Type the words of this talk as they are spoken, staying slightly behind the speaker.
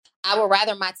I would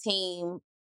rather my team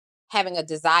having a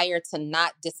desire to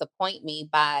not disappoint me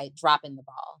by dropping the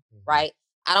ball, right?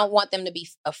 I don't want them to be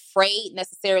afraid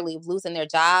necessarily of losing their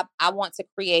job. I want to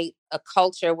create a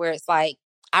culture where it's like,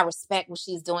 I respect what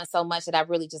she's doing so much that I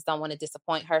really just don't want to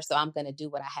disappoint her. So I'm going to do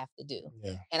what I have to do.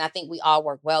 Yeah. And I think we all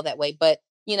work well that way. But,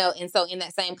 and so in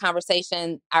that same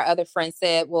conversation, our other friend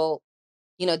said, well,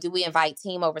 do we invite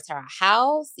team over to our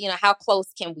house? How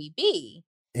close can we be?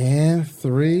 And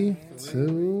 3,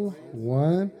 2,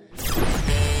 1.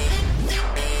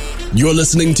 You're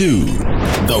listening to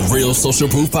The Real Social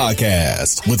Proof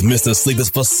Podcast with Mr. Sleepers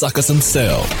for Suckers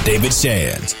himself, David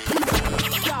Shands.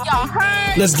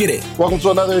 Let's get it. Welcome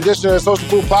to another edition of the Social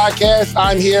Proof Podcast.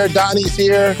 I'm here. Donnie's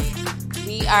here.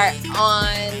 We are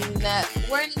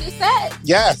we're in a new set.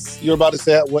 Yes. You're about to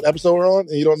say what episode we're on,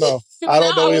 and you don't know. I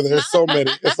don't know either. There's so many.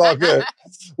 It's all good.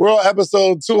 We're on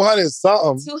episode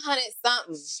 200-something.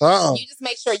 200-something. You just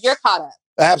make sure you're caught up.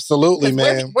 Absolutely,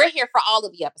 man. We're here for all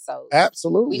of the episodes.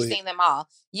 Absolutely. We've seen them all.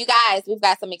 You guys, we've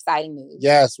got some exciting news.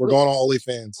 Yes, we're going on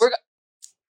OnlyFans.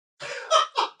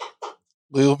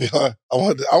 We will be on. I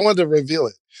wanted to reveal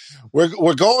it.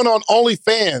 We're going on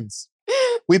OnlyFans.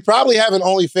 We probably have an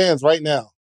OnlyFans right now.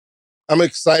 I'm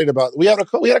excited about it. We had a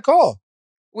call.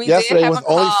 We yesterday did have with a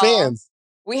call. OnlyFans.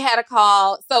 We had a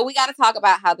call. So we got to talk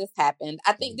about how this happened.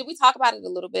 I think, did we talk about it a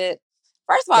little bit?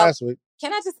 First of all, last week.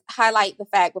 Can I just highlight the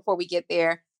fact before we get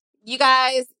there? You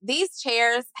guys, these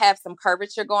chairs have some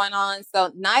curvature going on.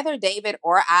 So neither David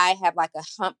or I have like a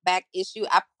humpback issue.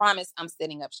 I promise I'm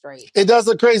sitting up straight. It does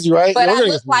look crazy, right? But I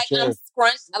look like I'm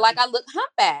scrunched, like I look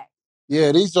humpback.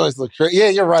 Yeah, these joints look crazy. Yeah,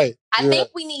 you're right. I think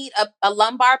we need a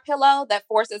lumbar pillow that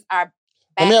forces our backs.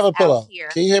 Let me have a pillow. Here.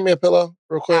 Can you hand me a pillow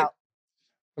real quick? Out.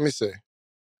 Let me see.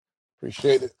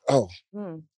 Appreciate it. Oh,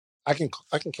 I can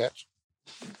catch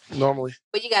normally.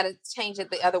 But you got to change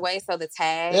it the other way so the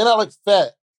tag. And I look fat.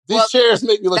 These chairs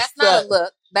make me look fat. That's not a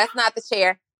look. That's not the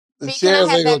chair. The chairs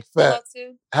make me look fat.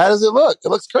 How does it look? It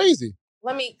looks crazy.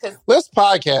 Let's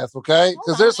podcast, okay?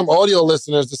 Because there's some audio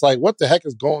listeners just like, what the heck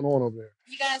is going on over there?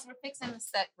 You guys were fixing the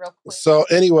set real quick. So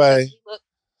anyway.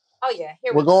 Oh, yeah.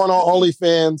 Here we're going on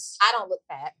OnlyFans. I don't look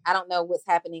fat. I don't know what's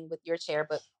happening with your chair,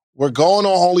 but. We're going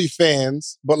on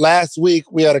OnlyFans. But last week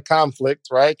we had a conflict,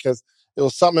 right? Because it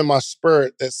was something in my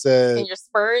spirit that said. In your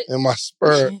spirit? In my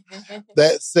spirit.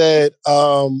 that said,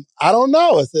 I don't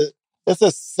know. It's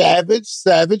a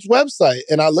savage website.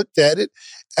 And I looked at it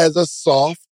as a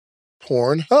soft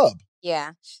porn hub.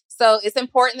 Yeah. So it's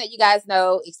important that you guys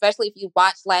know, especially if you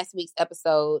watched last week's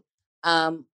episode.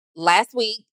 Last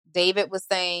week, David was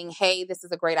saying, hey, this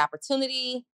is a great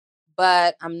opportunity,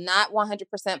 but I'm not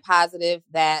 100% positive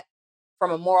that from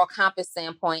a moral compass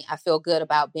standpoint, I feel good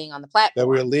about being on the platform. That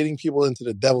we were leading people into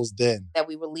the devil's den.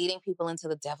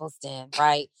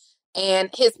 Right? And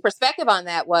his perspective on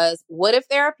that was, what if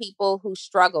there are people who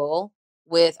struggle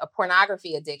with a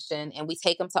pornography addiction and we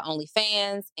take them to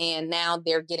OnlyFans and now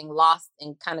they're getting lost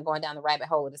and kind of going down the rabbit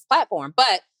hole of this platform?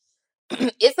 But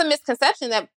it's a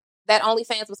misconception that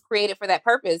OnlyFans was created for that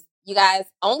purpose. You guys,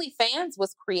 OnlyFans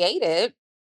was created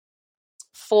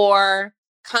for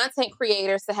content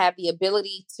creators to have the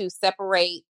ability to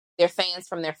separate their fans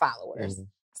from their followers. Mm-hmm.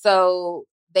 So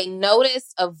they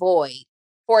noticed a void.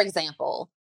 For example,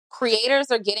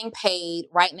 creators are getting paid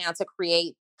right now to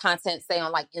create content, say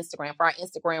on like Instagram, for our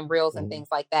Instagram reels and things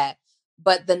like that.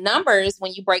 But the numbers,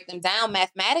 when you break them down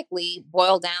mathematically,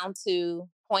 boil down to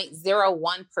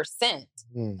 0.01%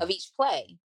 of each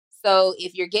play. So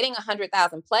if you're getting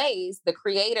 100,000 plays, the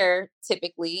creator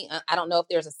typically, I don't know if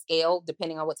there's a scale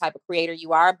depending on what type of creator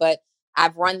you are, but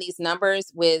I've run these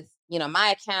numbers with,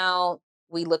 my account.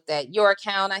 We looked at your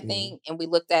account, I think, and we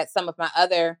looked at some of my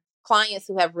other clients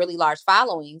who have really large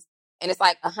followings. And it's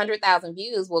like 100,000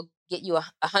 views will get you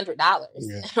 $100,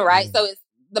 right? So it's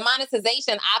the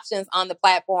monetization options on the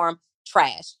platform,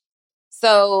 trash.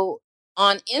 So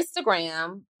on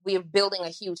Instagram, we're building a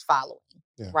huge following,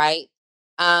 right?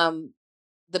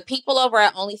 The people over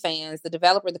at OnlyFans, the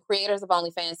developer, the creators of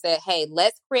OnlyFans said, hey,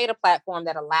 let's create a platform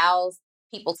that allows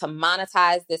people to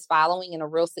monetize this following in a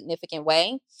real significant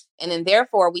way. And then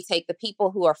therefore we take the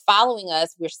people who are following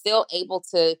us, we're still able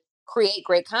to create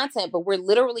great content, but we're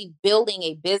literally building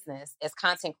a business as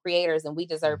content creators and we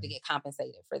deserve to get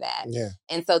compensated for that. Yeah.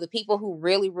 And so the people who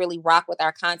really, really rock with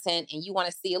our content and you want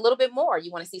to see a little bit more,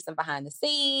 you want to see some behind the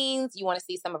scenes, you want to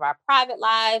see some of our private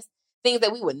lives, things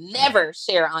that we would never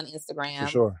share on Instagram. For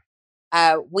sure.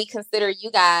 We consider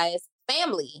you guys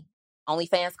family.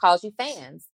 OnlyFans calls you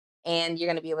fans. And you're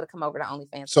going to be able to come over to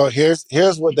OnlyFans. So here's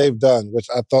what they've done, which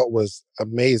I thought was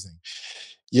amazing.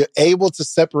 You're able to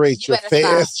separate your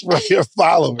fans from your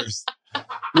followers.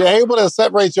 You're able to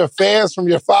separate your fans from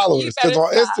your followers. Because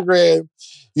on Instagram,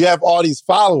 you have all these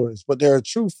followers, but there are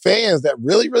true fans that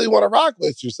really, really want to rock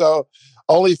with you. So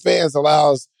OnlyFans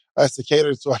allows us to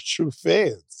cater to our true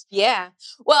fans. Yeah.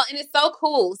 Well, and it's so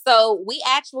cool. So we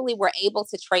actually were able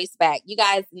to trace back. You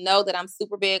guys know that I'm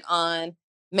super big on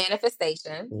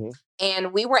manifestation. Mm-hmm.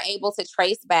 And we were able to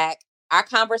trace back. Our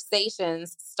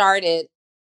conversations started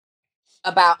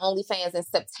about OnlyFans in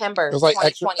September. It was like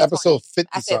episode 50.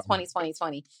 I said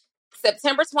 2020.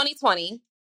 September 2020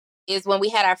 is when we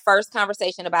had our first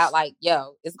conversation about like,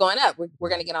 yo, it's going up. We're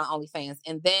going to get on OnlyFans.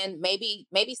 And then maybe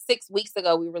 6 weeks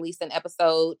ago, we released an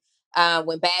episode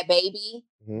when Bad Baby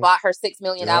bought her $6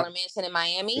 million mansion in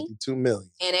Miami. $52 million.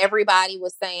 And everybody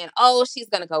was saying, oh, she's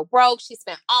going to go broke. She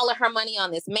spent all of her money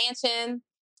on this mansion.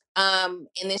 And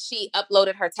then she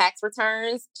uploaded her tax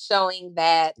returns showing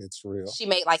that it's real. She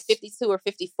made like $52 or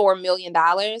 $54 million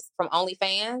from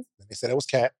OnlyFans. They said it was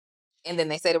cap. And then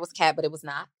they said it was cap, but it was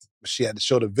not. She had to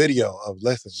show the video of,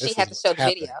 listen, she had to show the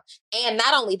video. And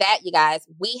not only that, you guys,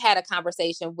 we had a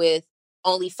conversation with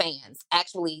OnlyFans,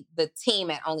 actually the team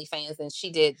at OnlyFans, and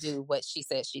she did do what she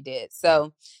said she did.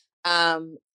 So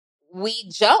we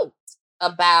joked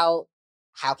about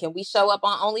how can we show up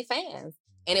on OnlyFans?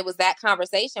 And it was that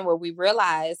conversation where we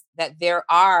realized that there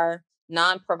are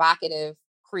non-provocative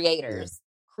creators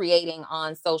creating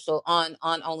on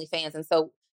OnlyFans. And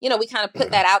so, you know, we kind of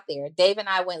put that out there. Dave and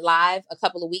I went live a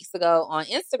couple of weeks ago on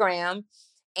Instagram,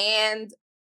 and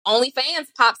OnlyFans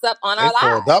pops up on our live. They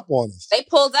pulled up on us. They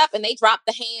pulled up and they dropped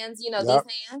the hands, you know,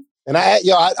 these hands. And I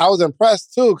was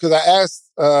impressed too, because I asked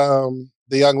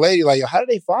the young lady, like, yo, how did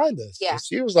they find us? Yeah. And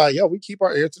she was like, yo, we keep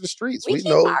our ear to the streets. We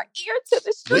keep our ear to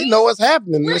the streets. We know what's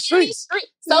happening in the streets.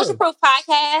 Social Proof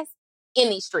Podcast in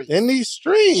these streets. In these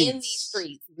streets. In these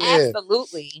streets. Yeah.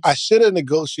 Absolutely. I should have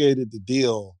negotiated the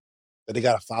deal that they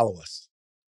got to follow us.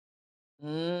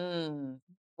 We'll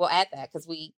add that because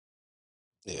we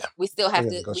still have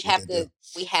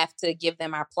we have to give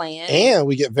them our plan. And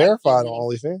we get verified on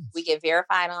OnlyFans. We get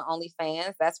verified on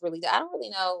OnlyFans. That's really, I don't really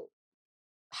know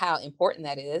how important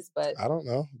that is, but I don't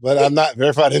know. But I'm not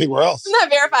verified anywhere else. I'm not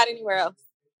verified anywhere else.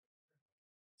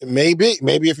 Maybe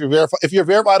if you're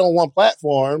verified on one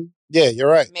platform, yeah, you're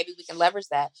right. Maybe we can leverage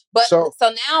that. But so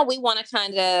now we want to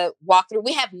kind of walk through.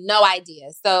 We have no idea.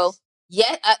 So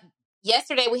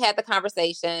yesterday we had the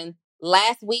conversation.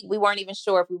 Last week we weren't even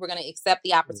sure if we were going to accept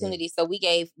the opportunity. So we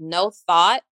gave no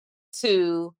thought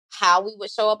to how we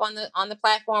would show up on the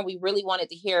platform. We really wanted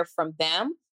to hear from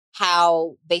them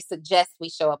how they suggest we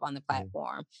show up on the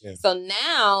platform. Yeah. So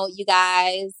now, you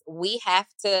guys, we have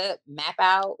to map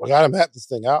out. We got to map this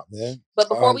thing out, man. But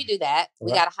before we do that,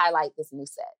 we got to highlight this new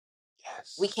set.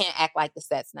 Yes. We can't act like the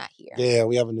set's not here. Yeah,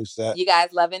 we have a new set. You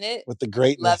guys loving it? With the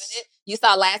greatness. Loving it. You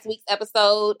saw last week's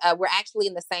episode. We're actually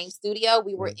in the same studio.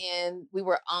 We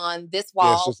were on this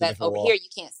wall that's over here. You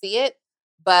can't see it,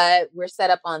 but we're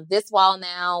set up on this wall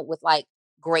now with like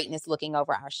greatness looking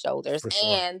over our shoulders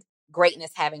and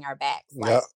greatness having our backs.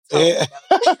 Like,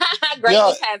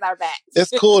 greatness has our backs.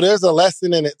 It's cool. There's a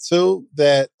lesson in it too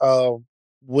that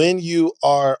when you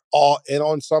are all in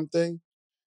on something,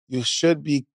 you should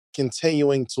be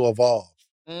continuing to evolve.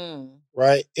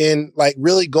 Right? And like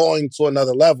really going to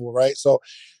another level, right? So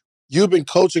you've been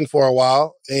coaching for a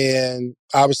while, and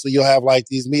obviously you'll have like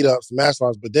these meetups and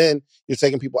masterminds, but then you're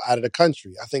taking people out of the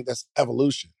country. I think that's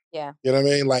evolution. Yeah. You know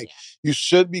what I mean? Like you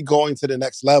should be going to the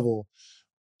next level.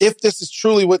 If this is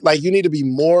truly what, like, you need to be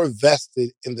more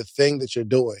vested in the thing that you're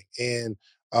doing. And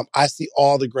I see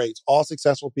all the greats, all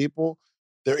successful people.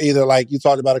 They're either like you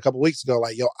talked about a couple of weeks ago,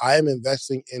 like, yo, I am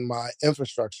investing in my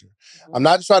infrastructure. Mm-hmm. I'm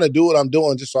not just trying to do what I'm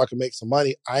doing just so I can make some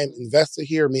money. I am invested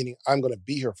here, meaning I'm going to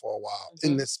be here for a while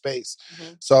in this space.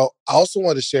 Mm-hmm. So I also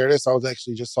wanted to share this. I was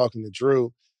actually just talking to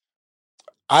Drew.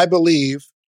 I believe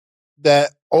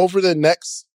that over the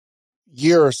next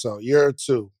year or so, year or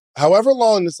two, however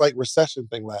long this like recession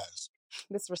thing lasts.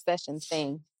 This recession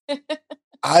thing.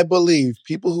 I believe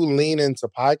people who lean into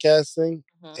podcasting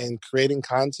and creating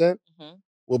content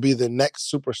will be the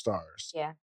next superstars.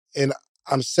 Yeah. And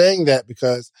I'm saying that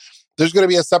because there's going to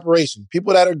be a separation.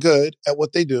 People that are good at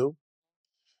what they do,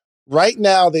 right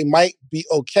now they might be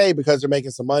okay because they're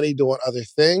making some money doing other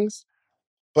things.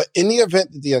 But in the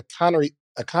event that the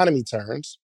economy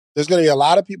turns, there's going to be a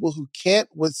lot of people who can't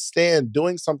withstand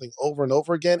doing something over and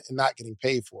over again and not getting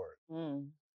paid for it.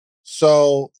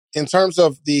 So in terms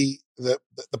of the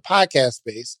podcast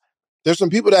space, there's some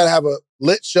people that have a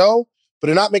lit show, but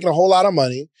they're not making a whole lot of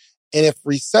money. And if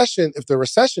the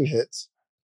recession hits,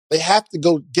 they have to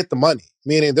go get the money,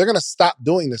 meaning they're going to stop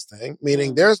doing this thing,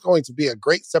 meaning there's going to be a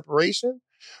great separation.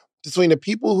 between the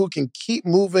people who can keep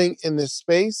moving in this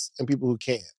space and people who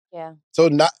can't. Yeah. So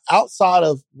not outside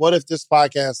of what if this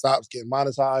podcast stops getting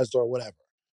monetized or whatever.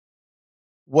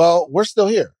 Well, we're still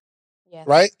here. Yeah.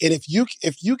 Right? And if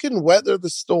you can weather the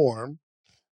storm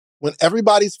when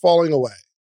everybody's falling away,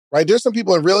 right? There's some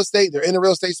people in real estate, they're in the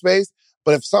real estate space,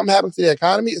 but if something happens to the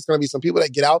economy, it's going to be some people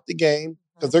that get out the game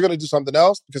because they're going to do something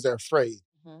else because they're afraid.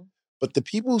 Mm-hmm. But the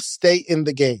people who stay in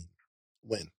the game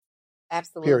win.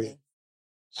 Absolutely. Period.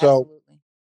 So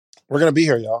we're going to be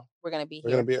here, y'all. We're going to be here.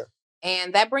 We're going to be here.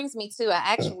 And that brings me to, I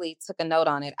actually took a note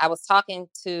on it. I was talking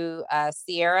to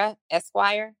Sierra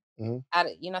Esquire. Mm-hmm.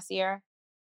 You know Sierra?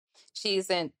 She's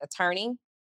an attorney,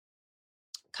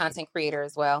 content creator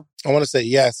as well. I want to say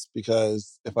yes,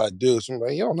 because if I do,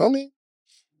 somebody, you don't know me?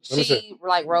 She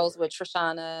like rolls with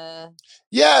Trishana.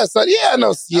 Yes. I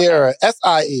know Sierra. Okay.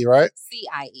 S-I-E, right?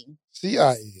 C-I-E.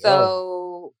 C-I-E.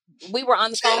 So we were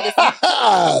on the phone this morning.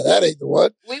 That ain't the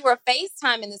one. We were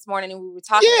FaceTiming this morning and we were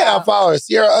talking about... I follow her.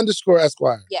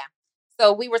 Sierra_Esquire. Yeah.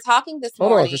 So we were talking this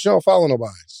morning. Hold on, because she don't follow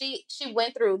nobody. She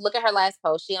went through, look at her last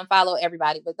post. She unfollowed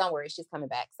everybody, but don't worry, she's coming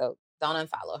back. So don't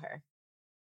unfollow her.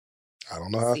 I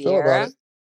don't know how I feel about it.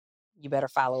 You better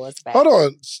follow us back. Hold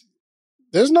on.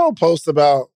 There's no post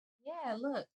about... Yeah,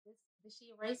 look. Did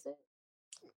she erase it?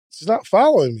 She's not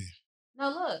following me. No,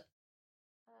 look.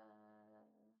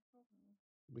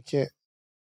 We can't.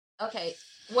 Okay.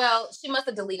 Well, she must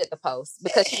have deleted the post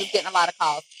because she was getting a lot of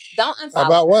calls. Don't unfollow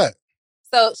About her. What?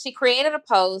 So she created a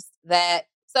post that,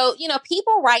 so,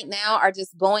 people right now are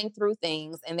just going through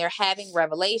things and they're having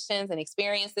revelations and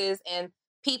experiences, and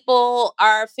people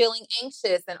are feeling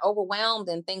anxious and overwhelmed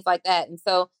and things like that. And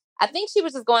so I think she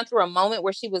was just going through a moment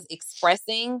where she was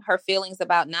expressing her feelings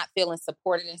about not feeling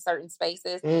supported in certain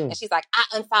spaces. And she's like, I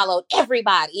unfollowed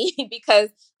everybody because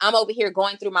I'm over here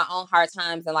going through my own hard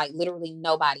times and like literally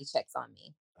nobody checks on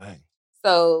me. Dang.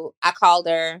 So I called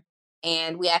her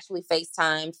and we actually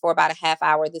FaceTimed for about a half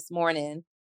hour this morning.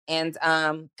 And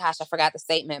I forgot the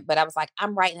statement, but I was like,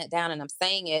 I'm writing it down and I'm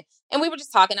saying it. And we were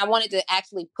just talking. I wanted to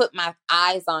actually put my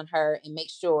eyes on her and make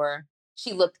sure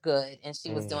she looked good and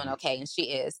she was doing okay. And she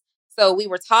is. So we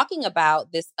were talking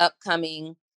about this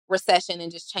upcoming recession and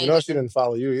just changing. She didn't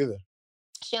follow you either.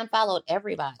 She unfollowed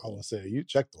everybody. I was going to say, you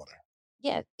checked on her.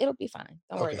 Yeah, it'll be fine.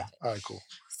 Don't worry about it. All right, cool.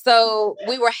 So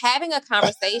we were having a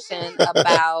conversation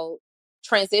about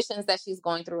transitions that she's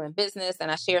going through in business.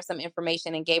 And I shared some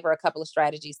information and gave her a couple of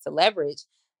strategies to leverage.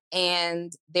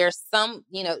 And there's some,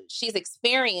 she's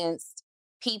experienced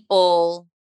people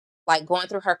like going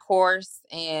through her course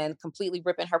and completely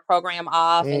ripping her program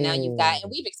off. And now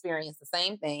and we've experienced the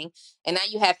same thing. And now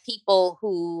you have people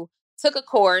who took a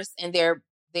course and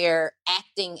they're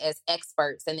acting as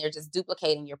experts and they're just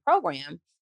duplicating your program.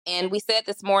 And we said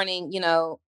this morning,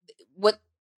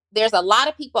 there's a lot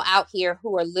of people out here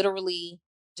who are literally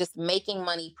just making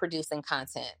money producing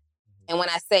content. And when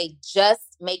I say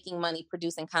just making money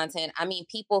producing content, I mean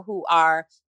people who are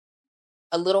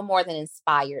a little more than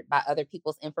inspired by other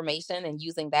people's information and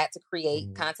using that to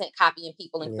create content, copying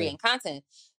people and creating content.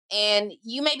 And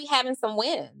you may be having some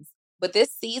wins, but this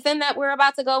season that we're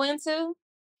about to go into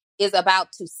is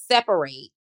about to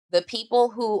separate the people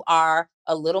who are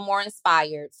a little more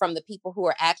inspired from the people who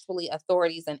are actually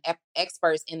authorities and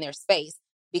experts in their space,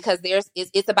 because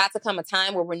it's about to come a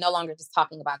time where we're no longer just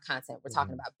talking about content. We're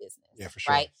talking about business. Yeah, for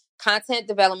sure. Right? Content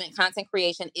development, content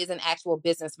creation is an actual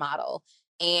business model.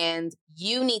 And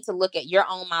you need to look at your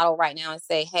own model right now and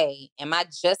say, hey, am I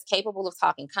just capable of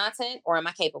talking content or am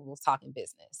I capable of talking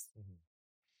business?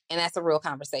 And that's a real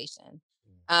conversation.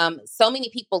 So many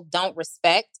people don't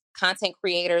respect content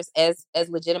creators as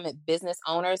legitimate business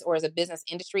owners or as a business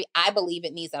industry. I believe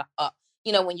it needs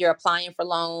when you're applying for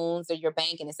loans or your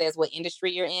bank and it says what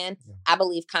industry you're in, I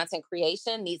believe content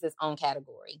creation needs its own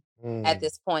category at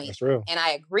this point. That's real. And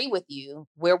I agree with you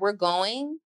where we're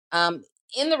going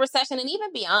in the recession and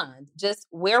even beyond, just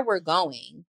where we're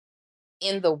going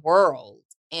in the world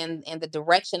and the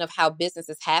direction of how business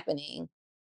is happening.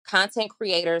 Content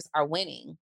creators are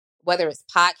winning, whether it's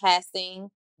podcasting,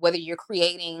 whether you're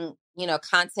creating,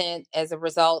 content as a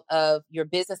result of your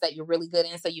business that you're really good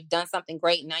in. So you've done something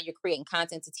great. And now you're creating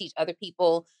content to teach other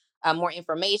people more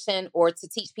information or to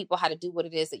teach people how to do what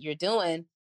it is that you're doing.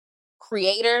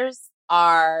 Creators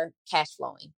are cash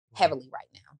flowing heavily right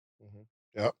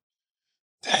now. Yep.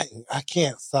 Dang, I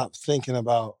can't stop thinking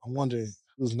about, I wonder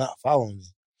who's not following me.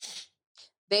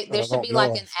 There should be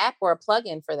like an app or a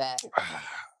plugin for that.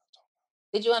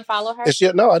 Did you unfollow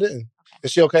her? No, I didn't. Okay.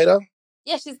 Is she okay though?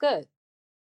 Yeah, she's good.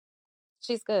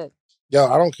 She's good. Yo,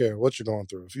 I don't care what you're going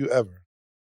through. If you ever.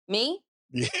 Me?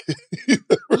 Yeah.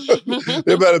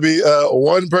 There better be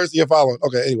one person you're following.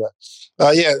 Okay, anyway.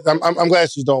 Yeah, I'm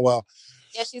glad she's doing well.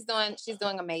 Yeah, she's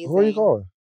doing amazing. Who are you calling?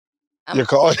 You're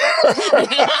calling?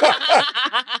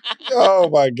 Oh,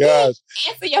 my gosh.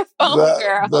 Answer your phone,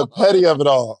 girl. The petty of it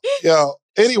all. Yo,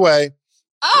 anyway.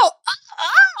 Oh.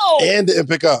 And didn't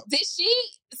pick up. Did she?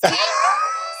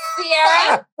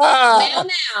 Sierra,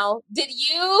 now, did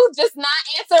you just not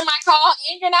answer my call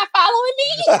and you're not following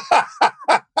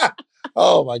me?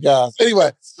 Oh, my gosh.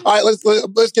 Anyway, all right,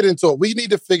 let's get into it. We need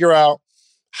to figure out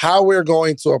how we're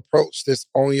going to approach this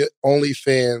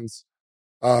OnlyFans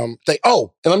thing.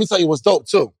 Oh, and let me tell you what's dope,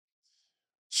 too.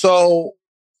 So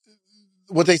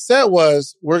what they said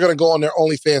was, we're going to go on their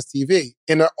OnlyFans TV.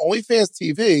 And their OnlyFans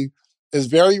TV is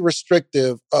very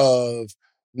restrictive of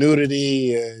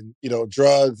nudity and,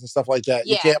 drugs and stuff like that.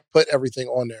 Yeah. You can't put everything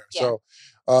on there. Yeah.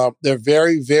 So they're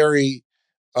very, very,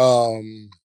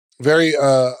 very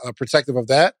protective of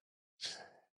that.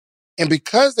 And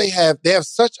because they have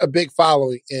such a big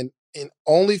following in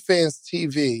OnlyFans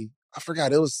TV, I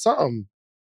forgot, it was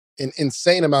an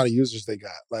insane amount of users they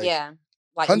got. Like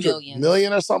 100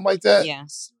 million or something like that. Yeah.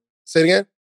 Say it again.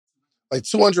 Like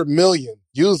 200 million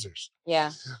users.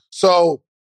 Yeah. So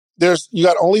you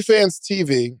got OnlyFans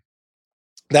TV.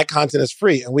 That content is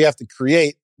free, and we have to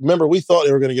create. Remember, we thought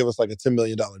they were going to give us like a $10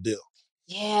 million deal.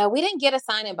 Yeah, we didn't get a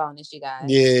signing bonus, you guys.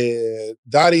 Yeah,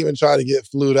 Dot even tried to get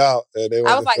flued out. I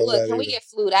was like, look, can we get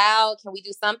flued out? Can we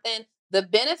do something? The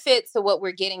benefit to what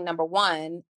we're getting, number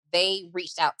one, they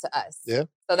reached out to us. Yeah.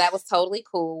 So that was totally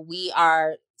cool. We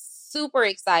are super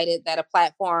excited that a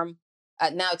platform,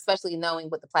 now especially knowing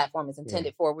what the platform is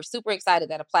intended for, we're super excited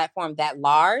that a platform that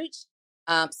large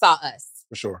saw us.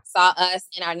 For sure. Saw us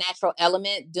in our natural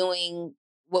element doing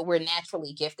what we're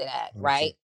naturally gifted at,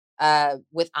 right?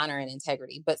 With honor and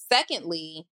integrity. But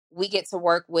secondly, we get to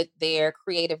work with their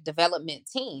creative development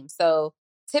team. So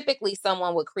typically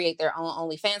someone would create their own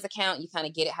OnlyFans account. You kind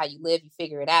of get it how you live, you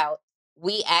figure it out.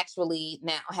 We actually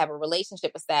now have a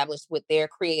relationship established with their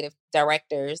creative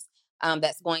directors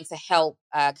that's going to help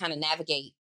kind of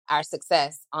navigate our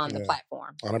success on the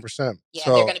platform. 100%. Yeah,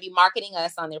 so they're going to be marketing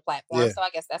us on their platform. Yeah. So I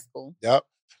guess that's cool. Yep.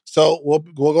 So we'll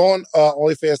go on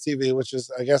OnlyFans TV, which is,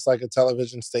 I guess, like a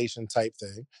television station type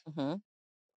thing. Mm-hmm.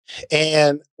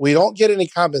 And we don't get any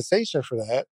compensation for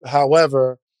that.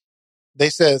 However, they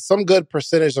said some good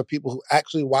percentage of people who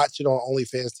actually watch it on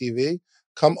OnlyFans TV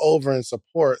come over and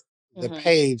support the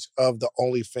page of the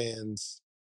OnlyFans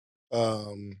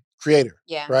creator.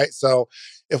 Yeah. Right. So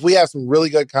if we have some really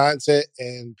good content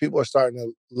and people are starting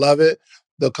to love it,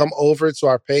 they'll come over to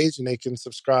our page and they can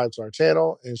subscribe to our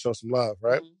channel and show some love.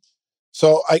 Right. Mm-hmm.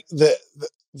 So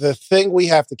the thing we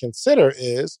have to consider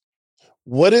is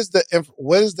what is the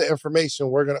information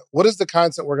what is the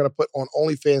content we're gonna put on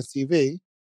OnlyFans TV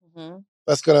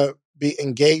that's gonna be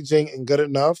engaging and good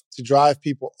enough to drive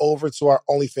people over to our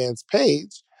OnlyFans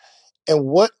page. And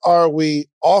what are we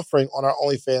offering on our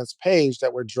OnlyFans page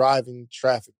that we're driving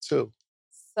traffic to?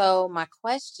 So my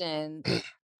question,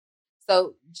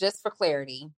 so just for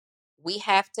clarity, we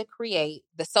have to create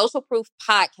the Social Proof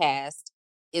podcast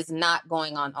is not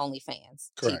going on OnlyFans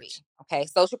Correct. TV. Okay.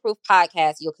 Social Proof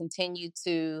podcast, you'll continue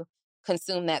to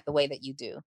consume that the way that you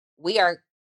do. We're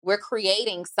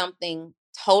creating something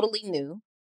totally new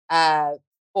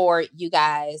for you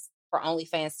guys for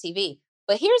OnlyFans TV.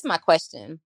 But here's my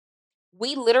question.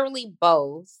 We literally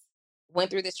both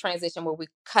went through this transition where we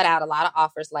cut out a lot of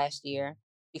offers last year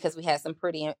because we had some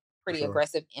pretty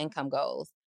aggressive income goals.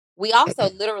 We also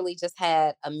literally just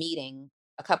had a meeting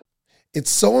a couple. It's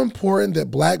so important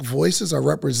that Black voices are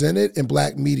represented in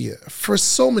Black media for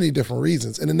so many different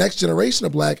reasons. And the next generation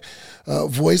of Black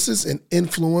voices and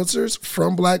influencers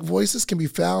from Black voices can be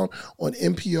found on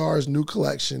NPR's new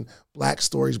collection, Black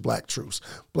Stories, Black Truths.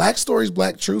 Black Stories,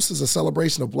 Black Truths is a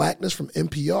celebration of Blackness from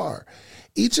NPR.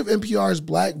 Each of NPR's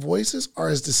Black voices are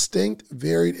as distinct,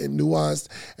 varied, and nuanced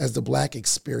as the Black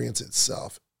experience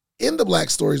itself. In the Black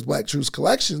Stories, Black Truths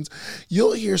collections,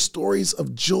 you'll hear stories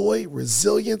of joy,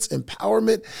 resilience,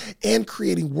 empowerment, and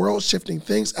creating world-shifting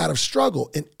things out of struggle.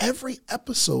 And every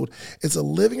episode is a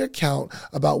living account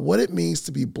about what it means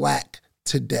to be Black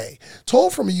today,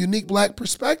 told from a unique Black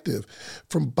perspective.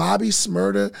 From Bobby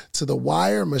Shmurda to The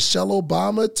Wire, Michelle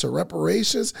Obama to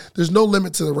reparations, there's no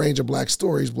limit to the range of Black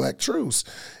stories, Black truths.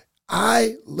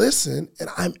 I listen and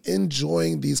I'm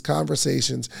enjoying these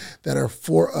conversations that are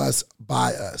for us,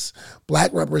 by us.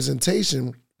 Black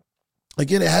representation,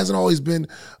 again, it hasn't always been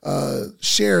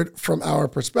shared from our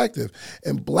perspective.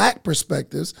 And Black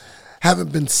perspectives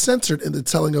haven't been centered in the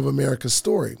telling of America's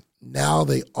story. Now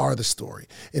they are the story.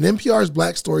 In NPR's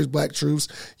Black Stories, Black Truths,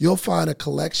 you'll find a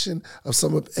collection of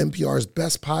some of NPR's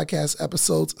best podcast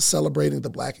episodes celebrating the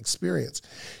Black experience.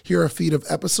 Here are a feed of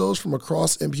episodes from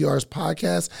across NPR's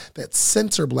podcasts that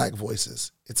center Black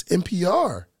voices. It's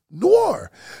NPR Noir.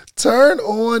 Turn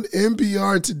on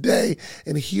NPR today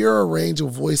and hear a range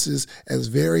of voices as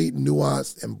varied,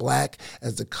 nuanced, and Black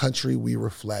as the country we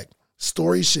reflect.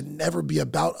 Stories should never be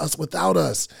about us without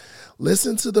us.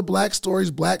 Listen to the Black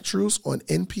Stories, Black Truths on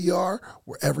NPR,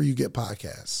 wherever you get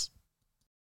podcasts.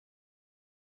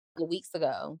 Weeks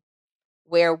ago,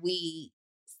 where we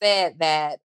said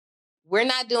that we're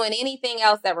not doing anything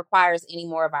else that requires any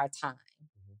more of our time.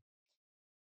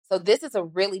 So this is a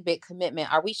really big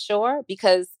commitment. Are we sure?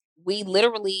 Because we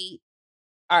literally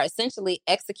are essentially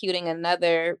executing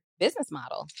another business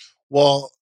model.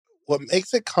 Well, what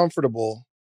makes it comfortable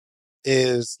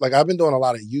is, like, I've been doing a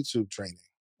lot of YouTube training.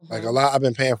 Like I've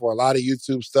been paying for a lot of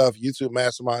YouTube stuff, YouTube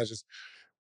masterminds. Just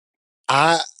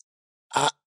I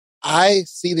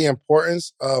see the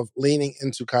importance of leaning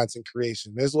into content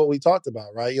creation. This is what we talked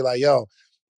about, right? You're like, yo,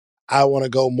 I want to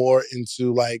go more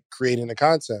into like creating the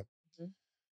content.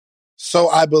 So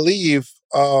I believe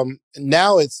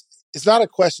now it's not a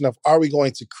question of are we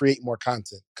going to create more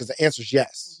content? Because the answer is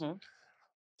yes.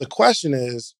 The question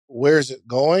is, where is it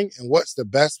going and what's the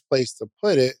best place to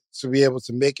put it to be able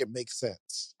to make it make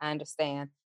sense? I understand.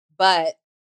 But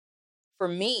for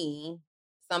me,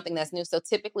 something that's new. So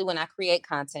typically when I create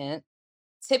content,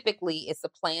 typically it's a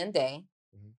planned day.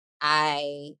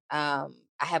 I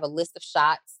have a list of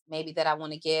shots maybe that I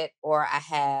want to get, or I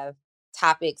have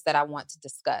topics that I want to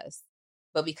discuss.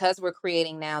 But because we're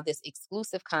creating now this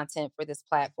exclusive content for this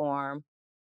platform,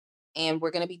 and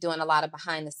we're going to be doing a lot of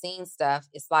behind the scenes stuff,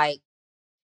 it's like,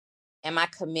 am I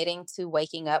committing to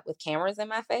waking up with cameras in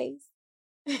my face?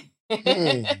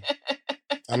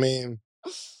 I mean,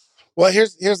 well,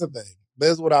 here's the thing.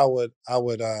 This is what I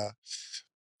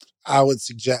would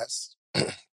suggest.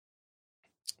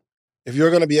 If you're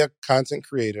going to be a content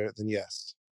creator, then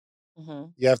yes,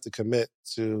 you have to commit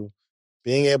to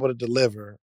being able to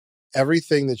deliver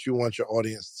everything that you want your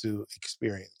audience to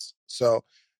experience. So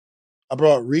I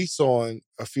brought Reese on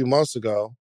a few months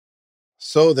ago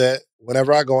so that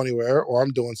whenever I go anywhere or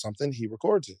I'm doing something, he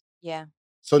records it. Yeah.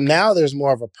 So now there's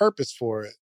more of a purpose for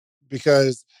it,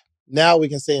 because now we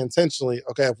can say intentionally,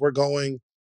 okay, if we're going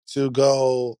to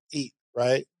go eat,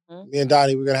 right? Me and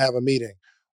Donnie, we're going to have a meeting.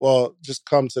 Well, just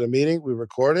come to the meeting, we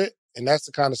record it. And that's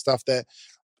the kind of stuff that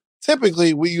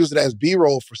typically we use it as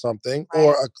B-roll for something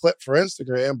or a clip for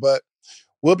Instagram, but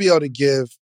we'll be able to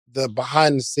give the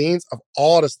behind the scenes of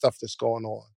all the stuff that's going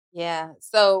on. Yeah.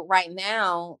 So right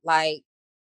now, like,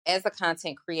 as a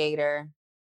content creator,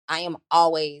 I am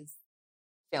always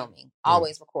filming,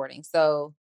 always recording.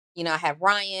 So, you know, I have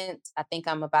Ryan. I think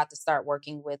I'm about to start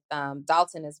working with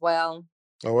Dalton as well.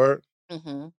 Oh, word?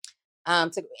 And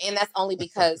that's only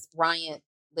because Ryan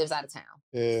lives out of town.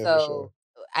 Yeah, so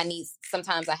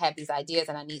sometimes I have these ideas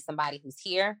and I need somebody who's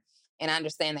here. And I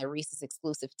understand that Reese is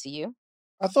exclusive to you.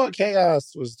 I thought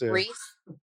Chaos was there. Reese?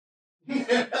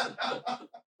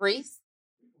 Reese?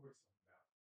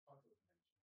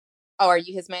 Oh, are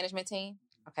you his management team?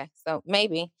 Okay, so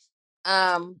maybe.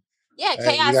 Yeah,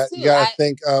 Chaos too. You gotta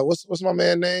think, what's my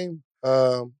man name?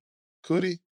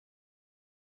 Cootie?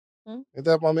 Is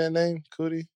that my man name?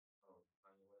 Cootie?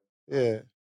 Yeah.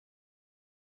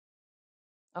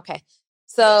 Okay.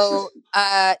 So,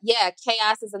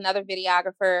 Chaos is another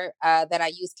videographer that I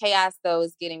use. Chaos, though,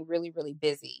 is getting really, really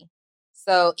busy.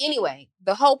 So anyway,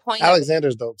 the whole point.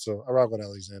 Alexander's dope, so I rock with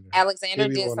Alexander. Alexander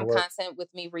did some content with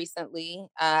me recently.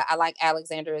 I like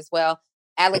Alexander as well.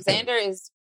 Alexander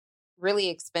is really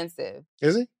expensive.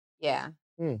 Is he? Yeah.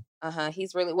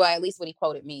 He's really, well, at least when he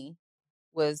quoted me,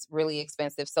 was really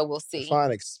expensive. So we'll see.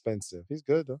 Fine, expensive. He's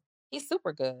good though. He's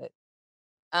super good.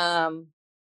 Well,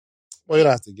 you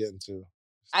don't have to get into.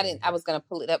 I was gonna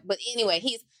pull it up, but anyway,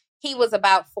 he was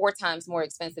about 4 times more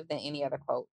expensive than any other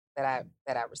quote that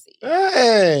I received.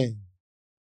 Hey.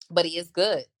 But he is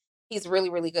good. He's really,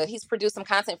 really good. He's produced some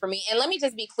content for me. And let me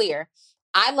just be clear.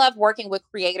 I love working with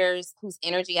creators whose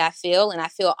energy I feel, and I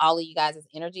feel all of you guys'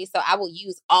 energy. So I will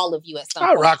use all of you at some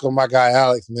point. I rock with my guy,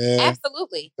 Alex, man.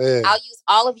 Absolutely. Yeah. I'll use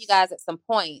all of you guys at some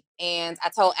point. And I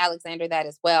told Alexander that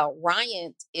as well.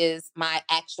 Ryan is my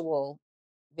actual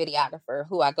videographer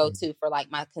who I go to for like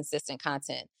my consistent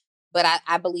content. But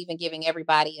I believe in giving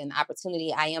everybody an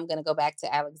opportunity. I am going to go back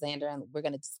to Alexander and we're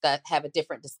going to have a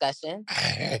different discussion.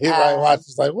 He might watch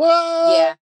this like, what?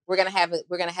 Yeah. We're gonna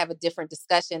have a different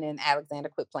discussion, and Alexander,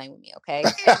 quit playing with me, okay?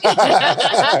 I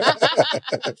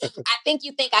think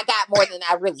you think I got more than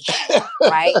I really have,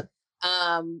 right?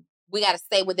 we got to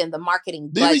stay within the marketing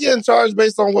Do you be budget. getting charged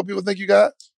based on what people think you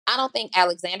got? I don't think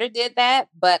Alexander did that,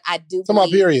 but I do Come on,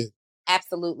 believe. period.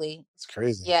 Absolutely. It's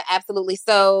crazy. Yeah, absolutely.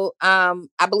 So I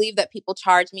believe that people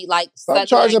charge me like Stop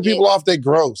charging people off their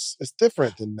gross. It's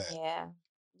different than that. Yeah.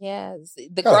 Yeah.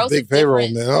 The Got a gross big is payroll,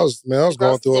 different. man. I was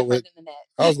going through it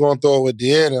with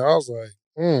Deanna, and I was like,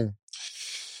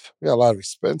 we got a lot of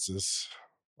expenses.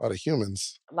 A lot of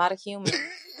humans. A lot of humans.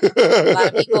 A lot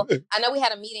of people. I know we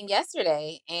had a meeting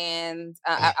yesterday, and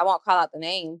I won't call out the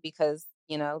name because,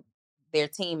 you know, their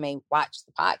team may watch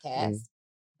the podcast.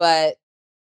 But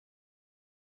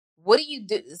what do you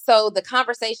do? So the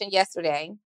conversation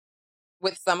yesterday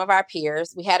with some of our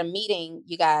peers, we had a meeting,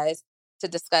 you guys, to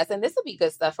discuss, and this will be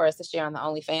good stuff for us to share on the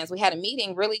OnlyFans. We had a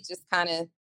meeting really just kind of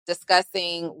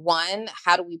discussing, one,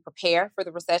 how do we prepare for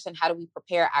the recession? How do we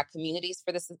prepare our communities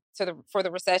for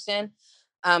the recession?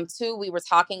 Two, we were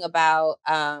talking about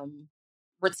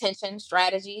retention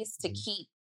strategies to keep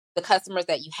the customers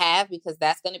that you have, because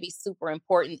that's going to be super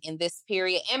important in this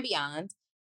period and beyond.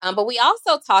 But we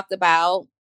also talked about,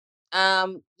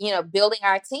 building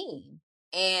our team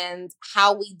and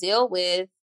how we deal with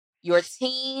your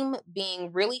team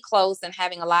being really close and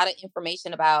having a lot of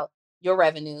information about your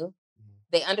revenue.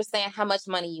 They understand how much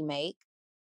money you make,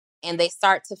 and they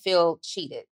start to feel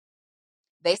cheated.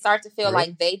 They start to feel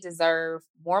like they deserve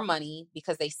more money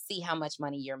because they see how much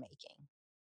money you're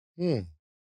making.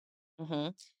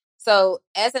 So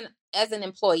as an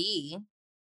employee,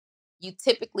 you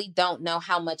typically don't know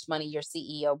how much money your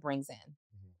CEO brings in,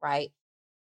 right?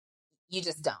 You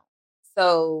just don't.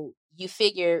 So you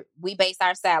figure we base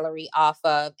our salary off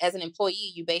of, as an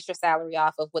employee, you base your salary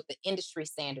off of what the industry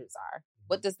standards are.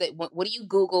 What do you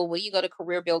Google? What do you go to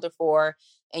Career Builder for?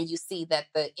 And you see that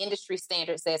the industry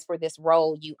standard says for this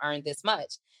role, you earn this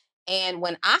much. And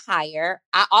when I hire,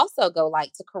 I also go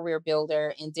like to Career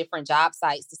Builder and different job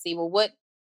sites to see, well,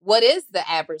 what is the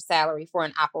average salary for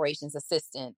an operations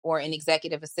assistant or an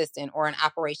executive assistant or an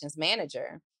operations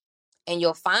manager? And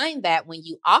you'll find that when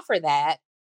you offer that,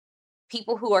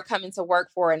 people who are coming to work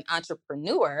for an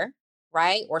entrepreneur,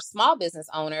 right, or small business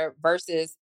owner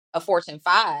versus a Fortune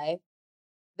 5,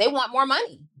 they want more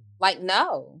money. Like,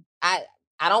 no, I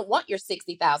don't want your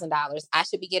 $60,000. I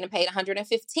should be getting paid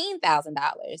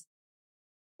 $115,000.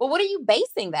 Well, what are you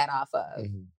basing that off of?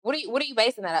 What are you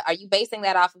basing that? Are you basing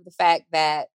that off of the fact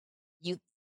that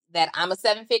I'm a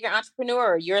 7-figure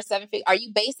entrepreneur, or you're a 7-figure? Are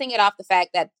you basing it off the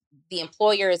fact that the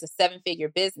employer is a 7-figure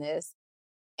business?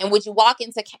 And would you walk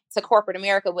into corporate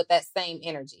America with that same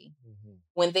energy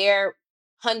when they're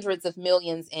hundreds of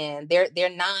millions in? They're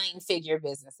 9-figure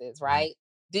businesses, right?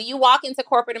 Do you walk into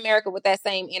corporate America with that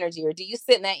same energy, or do you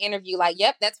sit in that interview like,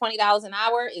 yep, that $20 an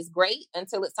hour is great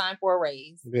until it's time for a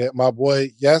raise? Yeah, my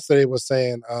boy yesterday was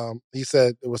saying, he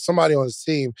said there was somebody on his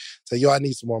team said, yo, I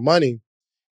need some more money.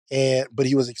 But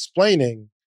he was explaining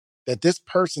that this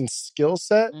person's skill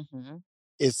set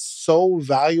is so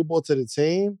valuable to the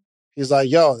team. He's like,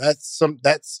 yo, that's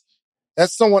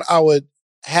someone I would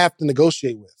have to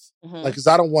negotiate with. Like, because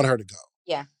I don't want her to go.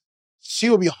 Yeah.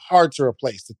 She would be hard to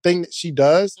replace. The thing that she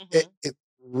does, it's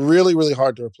really, really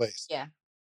hard to replace. Yeah.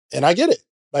 And I get it.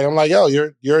 Like, I'm like, yo,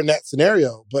 you're in that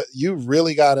scenario, but you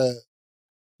really have to,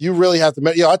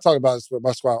 I talk about this with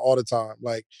my squad all the time,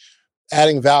 like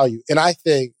adding value. And I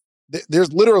think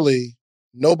there's literally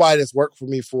nobody that's worked for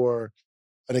me for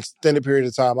an extended period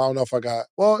of time. I don't know if I got,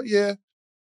 well, yeah.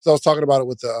 So I was talking about it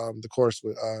with the course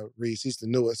with Reese. He's the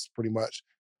newest, pretty much.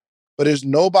 But there's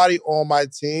nobody on my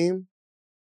team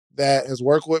that has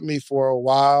worked with me for a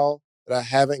while that I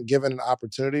haven't given an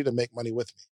opportunity to make money with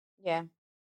me. Yeah.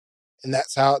 And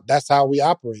that's how we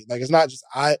operate. Like, it's not just,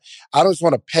 I don't just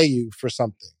want to pay you for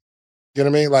something. You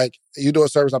know what I mean? Like, you do a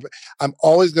service, I'm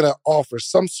always going to offer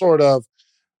some sort of,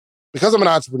 because I'm an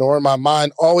entrepreneur, my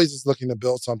mind always is looking to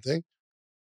build something.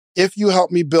 If you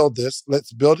help me build this,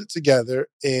 let's build it together.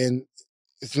 And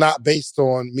it's not based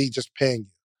on me just paying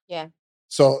you. Yeah.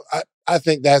 So I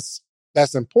think that's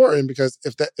important, because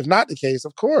if not the case,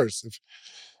 of course,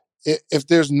 if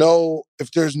there's no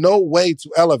way to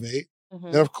elevate,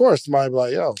 then of course somebody be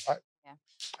like, yo,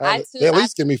 they at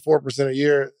least give me 4% a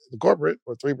year in corporate,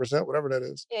 or 3%, whatever that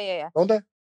is. Yeah. Don't they?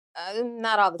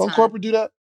 Not all the time. Don't corporate do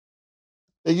that?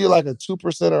 They give like a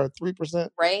 2% or a 3%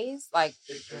 raise, like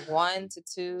 1 to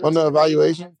 2 on the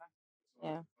evaluation.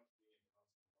 Yeah.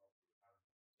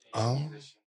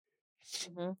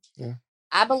 Yeah.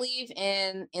 I believe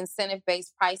in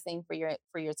incentive-based pricing for your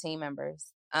team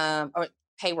members, or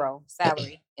payroll,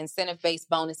 salary, incentive-based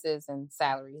bonuses and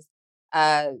salaries.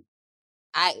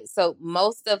 So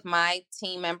most of my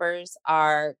team members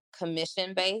are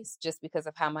commission-based, just because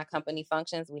of how my company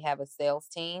functions. We have a sales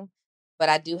team, but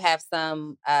I do have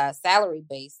some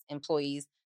salary-based employees,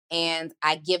 and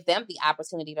I give them the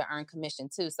opportunity to earn commission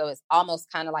too. So it's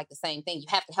almost kind of like the same thing. You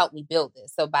have to help me build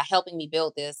this. So by helping me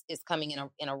build this, it's coming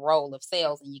in a role of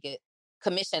sales, and you get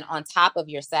commission on top of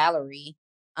your salary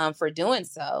for doing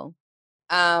so.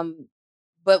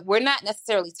 But we're not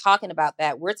necessarily talking about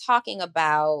that. We're talking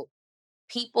about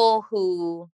people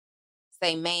who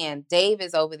say, man, Dave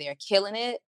is over there killing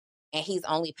it, and he's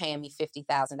only paying me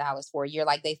 $50,000 for a year.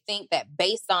 Like, they think that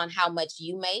based on how much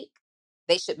you make,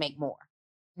 they should make more.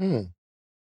 I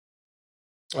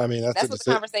mean, that's what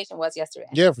the conversation was yesterday.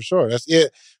 Yeah, for sure. That's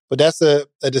it. But that's a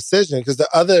decision, because the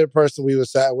other person we were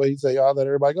sat with, he said, y'all let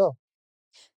everybody go.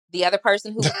 The other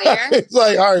person who was there, it's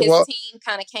like, all right, his team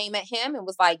kind of came at him and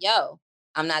was like, yo,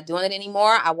 I'm not doing it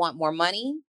anymore. I want more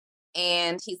money.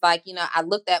 And he's like, I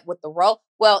looked at what the role,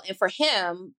 well, and for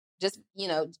him, just,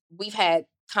 we've had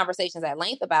conversations at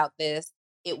length about this.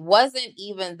 It wasn't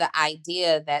even the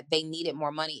idea that they needed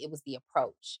more money. It was the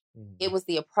approach. Mm-hmm. It was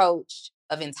the approach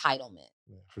of entitlement.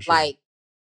 Yeah, for sure. Like,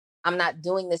 I'm not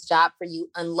doing this job for you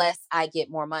unless I get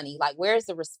more money. Like, where's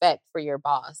the respect for your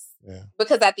boss? Yeah.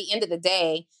 Because at the end of the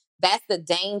day, that's the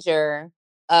danger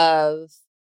of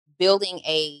building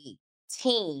a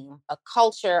team, a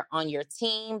culture on your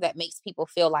team that makes people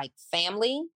feel like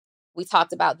family. We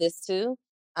talked about this too.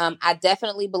 I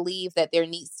definitely believe that there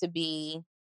needs to be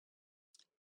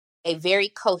a very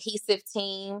cohesive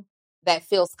team that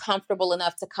feels comfortable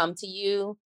enough to come to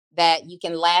you, that you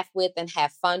can laugh with and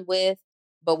have fun with.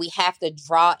 But we have to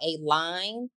draw a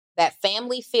line. That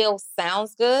family feel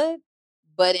sounds good,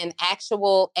 but in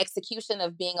actual execution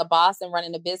of being a boss and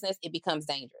running a business, it becomes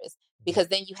dangerous. Because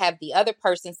then you have the other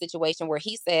person's situation where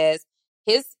he says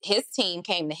his team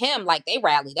came to him like they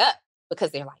rallied up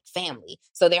because they're like family.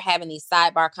 So they're having these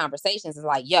sidebar conversations. It's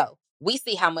like, yo, we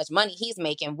see how much money he's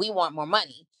making. We want more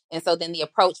money. And so then the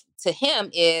approach to him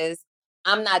is,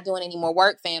 I'm not doing any more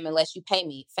work, fam, unless you pay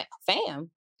me.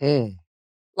 Fam.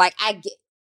 Like,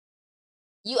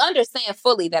 you understand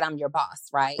fully that I'm your boss,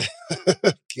 right?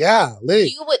 Yeah,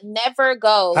 you would never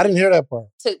go. I didn't hear that part.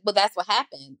 But that's what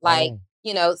happened. Like,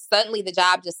 suddenly the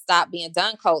job just stopped being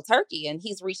done cold turkey, and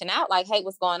he's reaching out like, hey,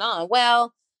 what's going on?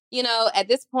 Well, at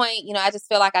this point, I just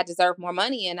feel like I deserve more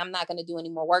money, and I'm not going to do any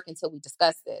more work until we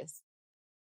discuss this.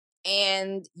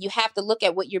 And you have to look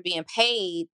at what you're being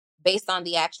paid based on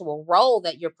the actual role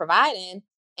that you're providing.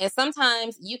 And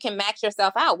sometimes you can max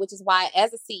yourself out, which is why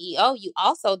as a CEO, you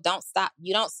also don't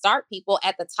start people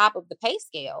at the top of the pay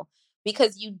scale,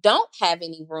 because you don't have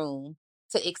any room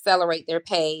to accelerate their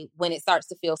pay when it starts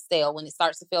to feel stale, when it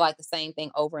starts to feel like the same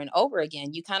thing over and over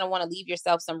again. You kind of want to leave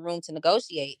yourself some room to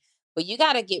negotiate, but you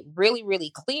got to get really, really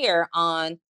clear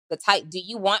on the type. Do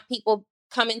you want people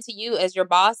coming to you as your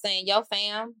boss saying, yo,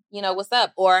 fam, what's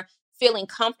up? Or feeling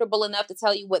comfortable enough to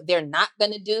tell you what they're not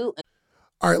going to do?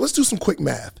 All right, let's do some quick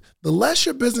math. The less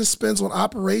your business spends on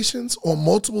operations, on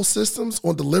multiple systems,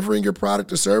 on delivering your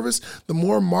product or service, the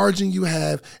more margin you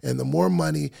have and the more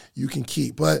money you can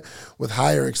keep. But with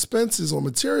higher expenses on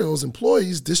materials,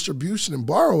 employees, distribution, and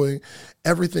borrowing,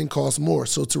 everything costs more.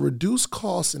 So to reduce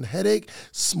costs and headache,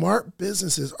 smart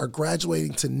businesses are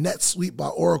graduating to NetSuite by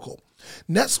Oracle.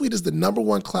 NetSuite is the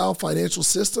 #1 cloud financial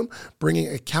system, bringing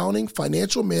accounting,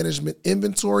 financial management,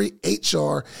 inventory,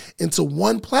 HR into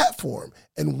one platform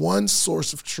and one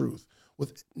source of truth.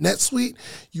 With NetSuite,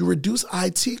 you reduce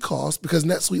IT costs because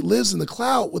NetSuite lives in the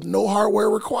cloud with no hardware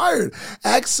required.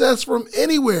 Access from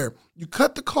anywhere. You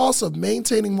cut the cost of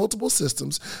maintaining multiple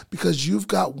systems because you've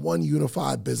got one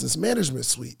unified business management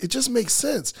suite. It just makes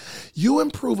sense. You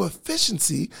improve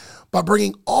efficiency by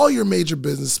bringing all your major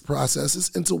business processes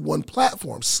into one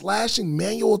platform, slashing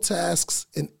manual tasks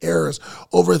and errors.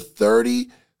 Over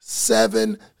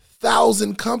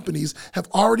 37,000 companies have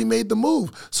already made the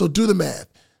move. So do the math.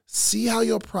 See how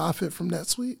you'll profit from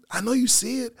NetSuite? I know you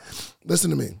see it. Listen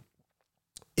to me.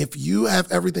 If you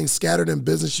have everything scattered in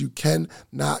business, you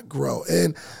cannot grow.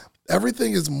 And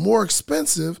everything is more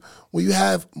expensive when you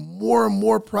have more and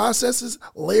more processes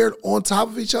layered on top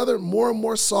of each other, more and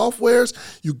more softwares.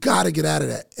 You got to get out of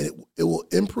that. And it will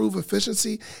improve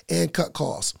efficiency and cut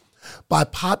costs. By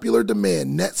popular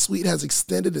demand, NetSuite has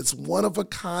extended its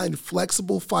one-of-a-kind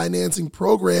flexible financing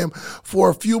program for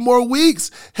a few more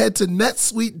weeks. Head to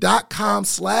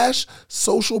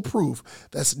netsuite.com/socialproof.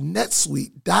 That's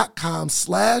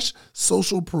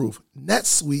netsuite.com/socialproof.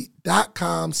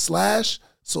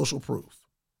 netsuite.com/socialproof.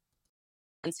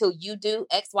 Until you do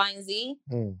X, Y, and Z,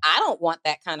 I don't want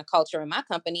that kind of culture in my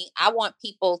company. I want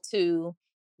people to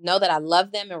know that I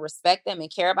love them and respect them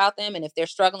and care about them. And if they're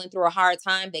struggling through a hard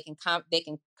time, they can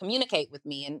communicate with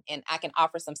me and I can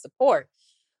offer some support.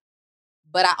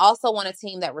 But I also want a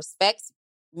team that respects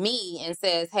me and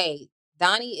says, hey,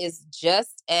 Donnie is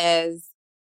just as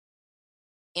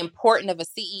important of a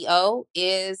CEO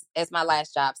is as my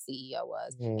last job CEO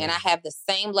was. And I have the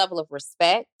same level of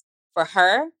respect for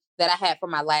her that I had for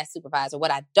my last supervisor.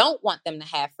 What I don't want them to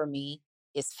have for me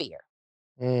is fear.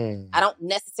 I don't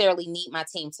necessarily need my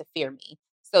team to fear me.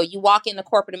 So you walk into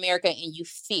corporate America and you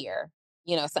fear,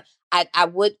 so I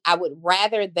would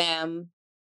rather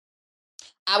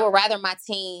my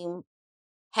team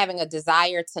having a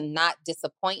desire to not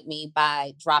disappoint me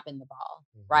by dropping the ball,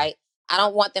 right? I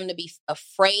don't want them to be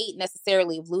afraid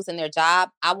necessarily of losing their job.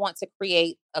 I want to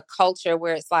create a culture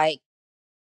where it's like,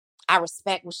 I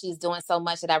respect what she's doing so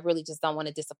much that I really just don't want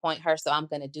to disappoint her. So I'm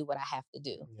going to do what I have to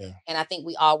do. Yeah. And I think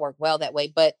we all work well that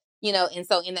way. But, and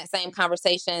so in that same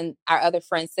conversation, our other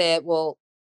friend said, well,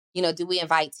 do we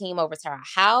invite team over to our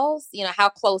house? How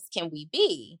close can we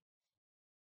be?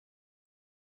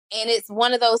 And it's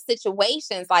one of those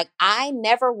situations, like, I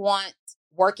never want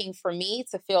working for me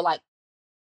to feel like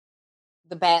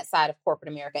the bad side of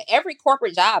corporate America. Every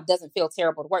corporate job doesn't feel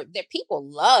terrible to work. People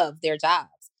love their jobs.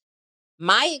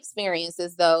 My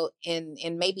experiences, though, in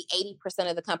maybe 80%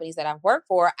 of the companies that I've worked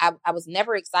for, I was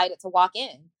never excited to walk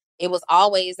in. It was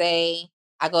always I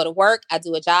go to work, I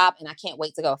do a job, and I can't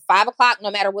wait to go. 5 o'clock,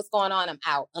 no matter what's going on, I'm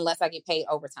out unless I get paid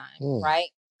overtime, right?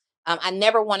 I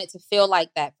never wanted to feel like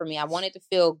that for me. I wanted to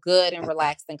feel good and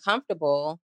relaxed and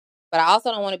comfortable, but I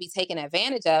also don't want to be taken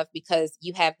advantage of because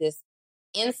you have this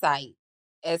insight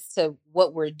as to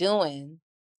what we're doing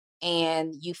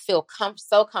and you feel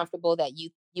so comfortable that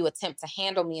you attempt to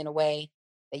handle me in a way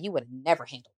that you would have never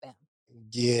handled them.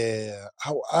 Yeah.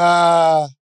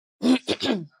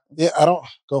 Yeah, I don't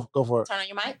go for it. Turn on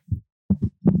your mic.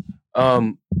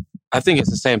 I think it's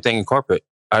the same thing in corporate.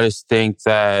 I just think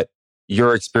that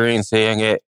you're experiencing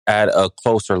it at a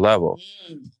closer level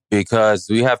because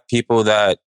we have people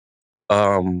that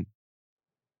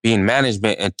be in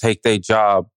management and take their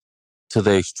job to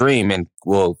the extreme and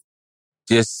will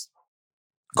just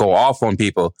go off on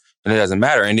people and it doesn't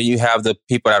matter. And then you have the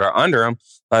people that are under them,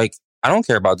 like, I don't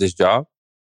care about this job.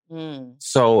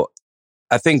 So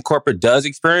I think corporate does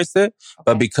experience it,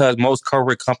 but because most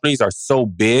corporate companies are so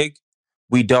big,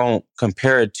 we don't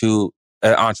compare it to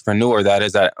an entrepreneur that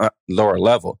is at a lower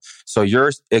level. So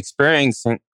you're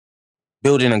experiencing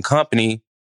building a company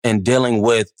and dealing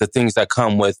with the things that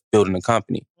come with building a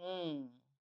company.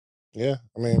 Yeah.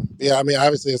 I mean,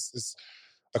 obviously it's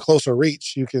a closer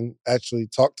reach. You can actually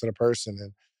talk to the person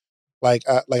and like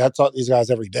I talk to these guys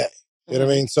every day. You know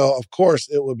what I mean? So of course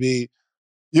it would be,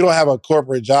 you don't have a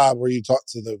corporate job where you talk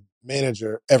to the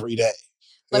manager every day.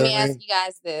 Let me ask you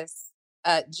guys this,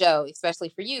 Joe, especially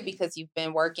for you, because you've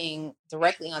been working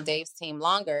directly on Dave's team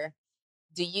longer.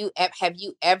 Have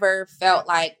you ever felt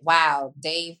like, wow,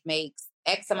 Dave makes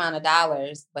X amount of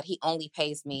dollars, but he only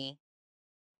pays me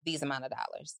these amount of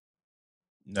dollars?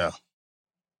 No.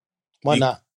 Why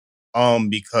not?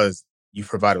 Because you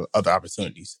provided other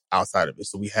opportunities outside of it.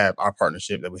 So we have our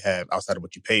partnership that we have outside of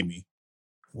what you pay me,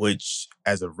 which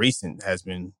as of recent has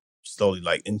been slowly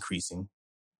like increasing.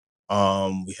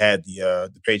 We had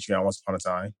the Patreon once upon a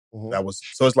time. That was,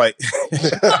 so it's like, so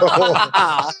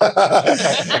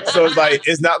it's like,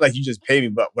 it's not like you just pay me,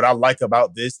 but what I like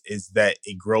about this is that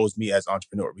it grows me as an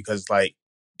entrepreneur because like,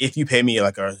 if you pay me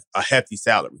like a hefty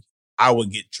salary, I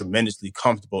would get tremendously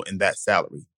comfortable in that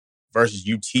salary versus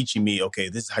you teaching me, okay,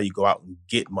 this is how you go out and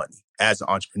get money as an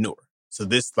entrepreneur. So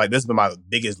this has been my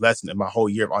biggest lesson in my whole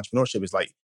year of entrepreneurship is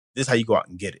like, this is how you go out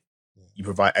and get it. You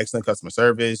provide excellent customer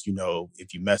service.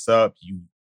 If you mess up, you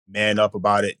man up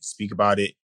about it, speak about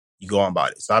it, you go on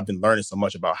about it. So I've been learning so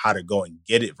much about how to go and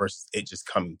get it versus it just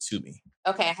coming to me.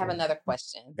 Okay, I have another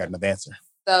question. Got another answer.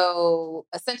 So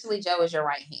essentially, Joe is your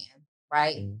right hand,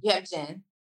 right? You have Jen,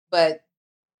 but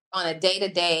on a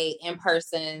day-to-day,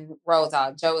 in-person road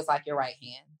dog, Joe is like your right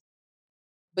hand.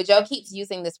 But Joe keeps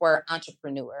using this word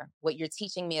entrepreneur. What you're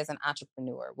teaching me as an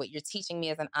entrepreneur. What you're teaching me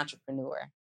as an entrepreneur.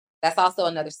 That's also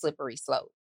another slippery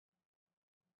slope.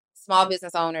 Small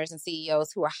business owners and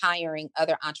CEOs who are hiring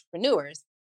other entrepreneurs,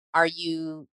 are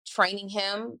you training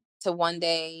him to one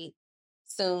day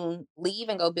soon leave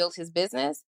and go build his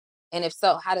business? And if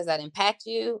so, how does that impact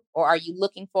you? Or are you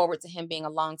looking forward to him being a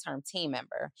long-term team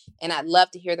member? And I'd love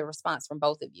to hear the response from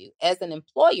both of you. As an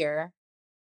employer,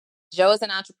 Joe is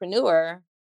an entrepreneur.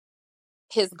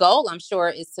 His goal, I'm sure,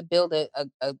 is to build a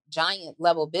giant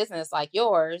level business like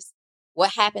yours.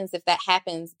 What happens if that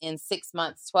happens in 6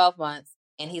 months, 12 months,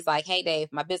 and he's like, hey, Dave,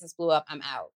 my business blew up, I'm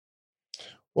out?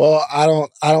 Well, I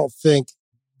don't think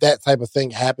that type of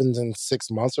thing happens in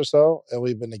 6 months or so. And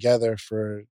we've been together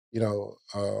for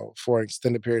for an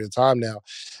extended period of time now.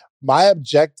 My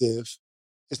objective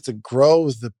is to grow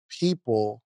the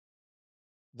people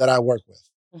that I work with.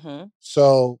 Mm-hmm.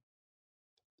 So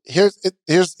here's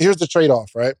the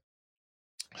trade-off, right?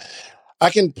 I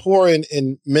can pour in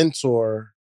and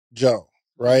mentor Joe,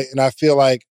 right? And I feel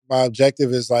like my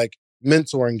objective is like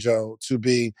mentoring Joe to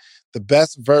be the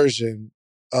best version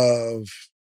of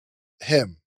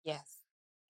him. Yes.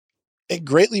 It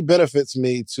greatly benefits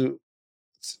me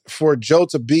for Joe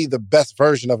to be the best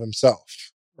version of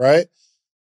himself, right?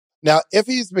 Now, if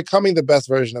he's becoming the best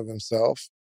version of himself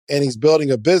and he's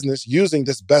building a business using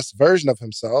this best version of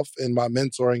himself in my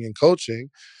mentoring and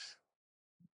coaching,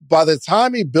 by the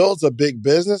time he builds a big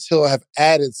business, he'll have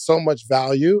added so much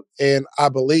value. And I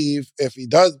believe if he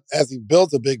does, as he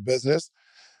builds a big business,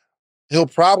 he'll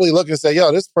probably look and say,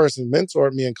 yo, this person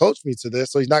mentored me and coached me to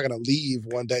this. So he's not going to leave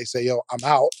one day, say, yo, I'm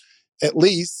out. At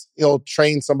least he'll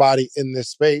train somebody in this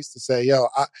space to say, yo,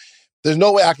 there's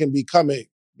no way I can be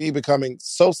becoming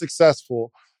so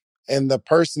successful. And the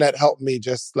person that helped me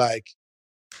just like,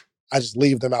 I just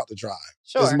leave them out to dry.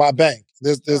 Sure. This is my bank.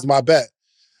 This is my bet.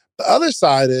 The other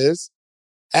side is,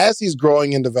 as he's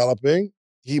growing and developing,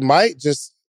 he might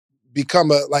just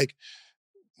become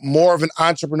more of an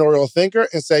entrepreneurial thinker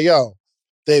and say, yo,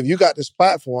 Dave, you got this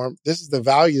platform. This is the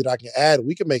value that I can add.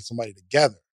 We can make some money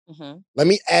together. Mm-hmm. Let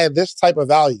me add this type of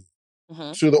value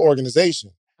to the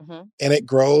organization. Mm-hmm. And it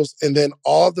grows. And then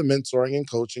all the mentoring and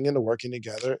coaching and the working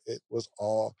together, it was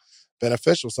all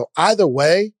beneficial. So either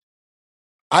way,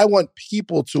 I want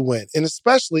people to win. And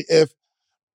especially if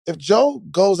Joe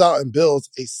goes out and builds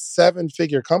a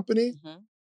 7-figure company,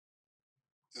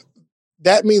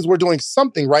 that means we're doing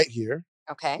something right here.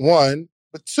 Okay. 1,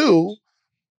 but 2,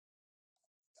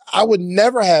 I would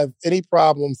never have any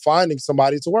problem finding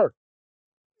somebody to work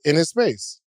in his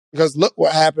space. Because look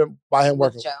what happened by him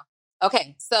working with Joe.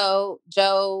 Okay, so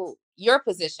Joe, your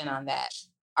position on that.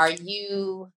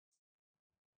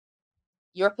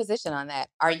 Your position on that.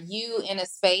 Are you in a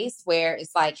space where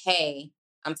it's like, hey,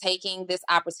 I'm taking this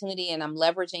opportunity and I'm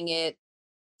leveraging it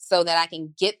so that I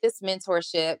can get this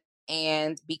mentorship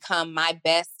and become my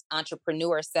best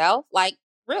entrepreneur self? Like,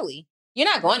 really, you're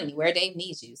not going anywhere. Dave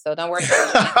needs you, so don't worry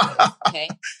about it. Okay.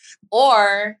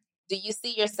 Or do you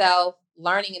see yourself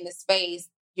learning in this space?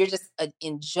 You're just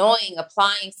enjoying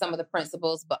applying some of the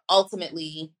principles, but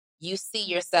ultimately you see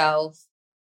yourself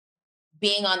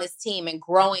being on this team and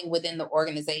growing within the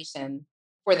organization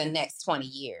for the next 20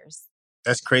 years.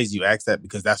 That's crazy you asked that,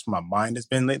 because that's where my mind has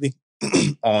been lately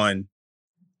on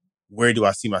where do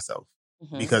I see myself?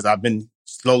 Mm-hmm. Because I've been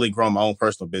slowly growing my own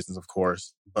personal business, of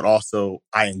course, but also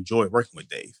I enjoy working with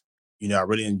Dave. I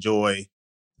really enjoy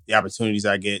the opportunities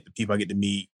I get, the people I get to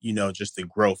meet, just the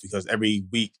growth, because every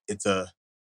week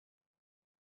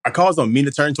I call it don't mean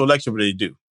to turn into a lecture, but they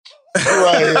do.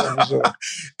 Right, yeah, for sure.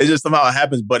 It's just somehow it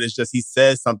happens, but it's just he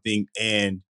says something,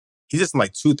 and he said something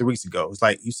like 2-3 weeks ago. It's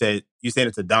like you said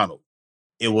it to Donald.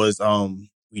 It was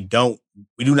we do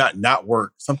not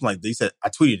work, something like that. He said, I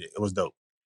tweeted it. It was dope.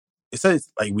 It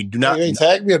says like we do not. You ain't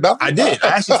tagged me about it? I did. I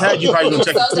actually tagged you. Probably gonna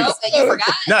check the tweets. You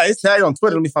forgot? No, it's tagged on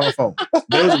Twitter. Let me find my phone.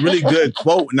 There was a really good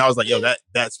quote, and I was like, yo,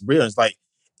 that's real. It's like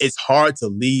it's hard to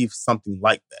leave something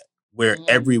like that where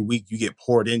every week you get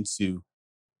poured into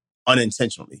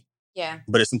unintentionally. Yeah.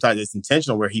 But sometimes it's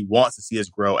intentional, where he wants to see us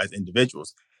grow as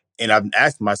individuals. And I've been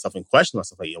asking myself and questioning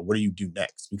myself, like, what do you do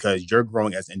next? Because you're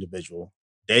growing as an individual.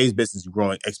 Dave's business is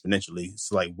growing exponentially.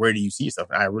 So like, where do you see yourself?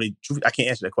 And I can't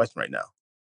answer that question right now.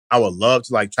 I would love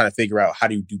to try to figure out, how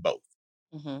do you do both?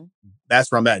 Mm-hmm. That's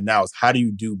where I'm at now, is how do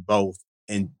you do both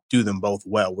and do them both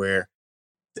well, where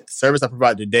the service I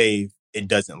provide to Dave, it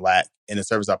doesn't lack. And the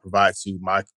service I provide to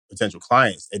my potential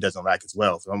clients, it doesn't lack as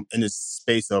well. So I'm in this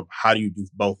space of how do you do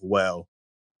both well?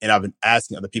 And I've been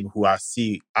asking other people who I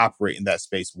see operate in that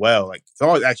space well, like, so I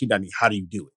always ask you, Danny, how do you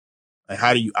do it? Like,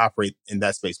 how do you operate in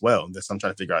that space well? And that's what I'm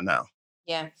trying to figure out now.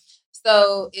 Yeah.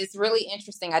 So it's really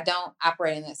interesting. I don't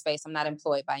operate in that space. I'm not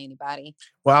employed by anybody.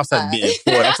 Well, outside of being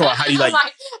employed, I'm talking about how do you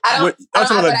I'm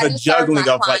talking about the juggling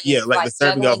of the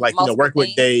serving of working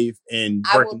with Dave and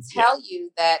I will tell you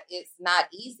that it's not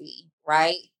easy,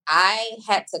 right? I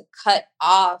had to cut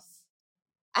off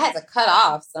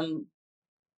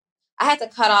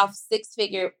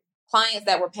 6-figure clients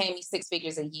that were paying me 6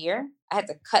 figures a year. I had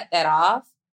to cut that off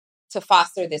to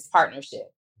foster this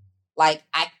partnership. Like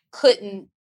I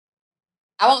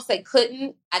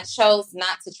chose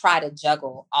not to try to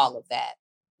juggle all of that.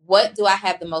 What do I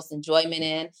have the most enjoyment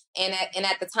in? And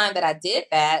at the time that I did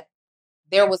that,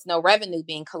 there was no revenue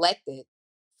being collected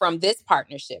from this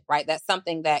partnership, right? That's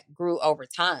something that grew over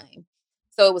time.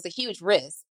 So it was a huge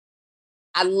risk.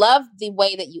 I love the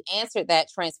way that you answered that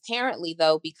transparently,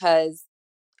 though, because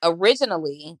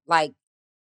originally, like,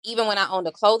 even when I owned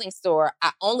a clothing store,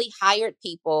 I only hired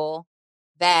people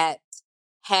that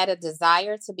had a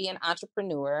desire to be an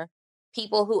entrepreneur,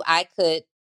 people who I could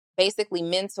basically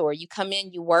mentor. You come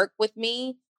in, you work with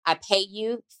me, I pay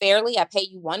you fairly, I pay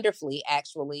you wonderfully,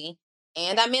 actually,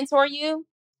 and I mentor you,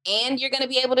 and you're going to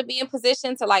be able to be in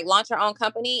position to like launch your own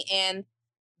company. And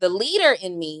the leader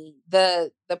in me,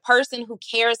 the person who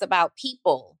cares about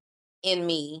people in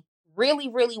me, really,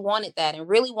 really wanted that and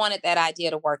really wanted that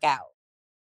idea to work out.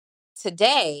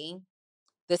 Today,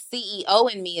 the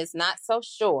CEO in me is not so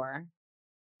sure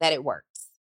that it works.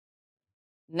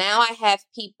 Now I have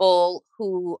people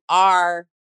who are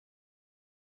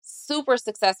super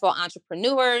successful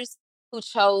entrepreneurs who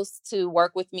chose to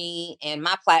work with me and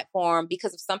my platform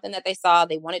because of something that they saw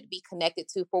they wanted to be connected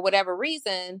to for whatever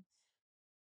reason.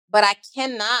 But I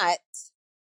cannot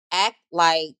act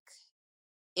like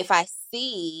if I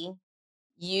see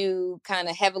you kind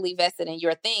of heavily vested in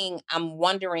your thing, I'm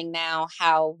wondering now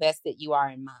how vested you are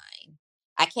in mine.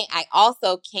 I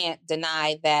also can't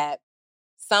deny that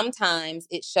sometimes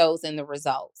it shows in the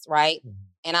results, right? Mm-hmm.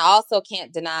 And I also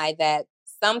can't deny that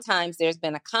sometimes there's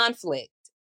been a conflict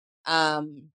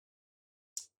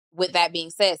with that being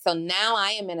said. So now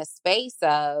I am in a space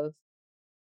of,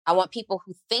 I want people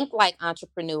who think like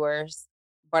entrepreneurs,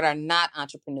 but are not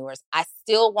entrepreneurs. I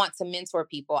still want to mentor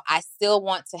people. I still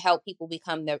want to help people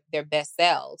become their best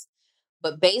selves.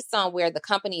 But based on where the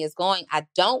company is going, I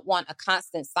don't want a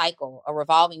constant cycle, a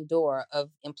revolving door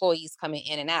of employees coming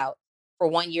in and out for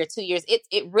 1 year, 2 years.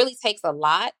 It really takes a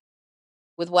lot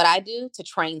with what I do to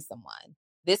train someone.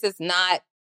 This is not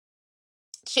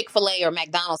Chick-fil-A or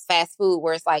McDonald's fast food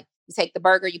where it's like you take the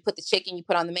burger, you put the chicken, you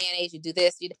put on the mayonnaise, you do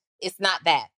this. It's not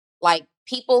that. Like,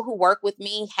 people who work with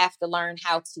me have to learn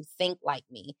how to think like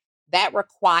me. That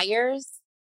requires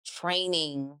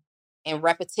training and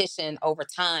repetition over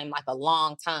time, like a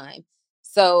long time.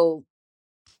 So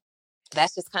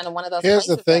that's just kind of one of those. Here's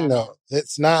the thing, though.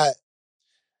 It's not,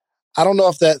 I don't know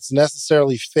if that's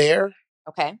necessarily fair.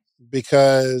 Okay.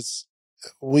 Because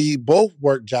we both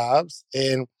worked jobs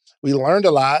and we learned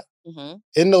a lot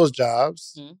in those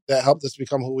jobs that helped us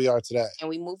become who we are today. And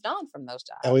we moved on from those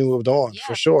jobs. And we moved on,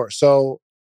 for sure. So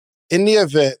in the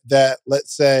event that,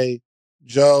 let's say,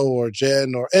 Joe or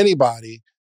Jen or anybody,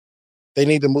 they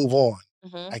need to move on.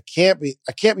 I can't be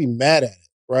mad at it,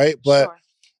 right? But sure.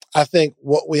 I think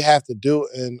what we have to do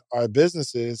in our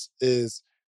businesses is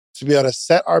to be able to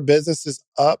set our businesses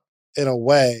up in a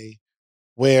way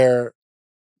where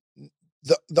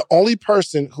the only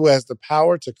person who has the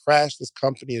power to crash this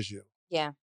company is you.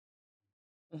 Yeah.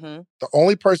 The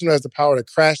only person who has the power to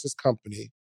crash this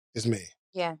company is me.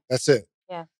 Yeah. That's it.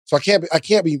 Yeah. So I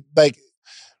can't be like,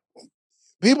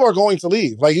 people are going to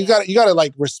leave. Like, you gotta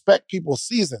like respect people's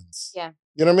seasons. Yeah.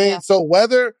 You know what I mean? Yeah. So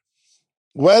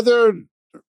whether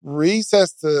Reese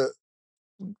has to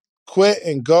quit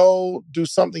and go do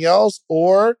something else,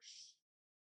 or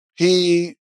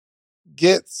he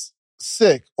gets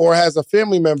sick or has a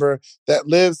family member that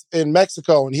lives in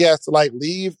Mexico and he has to like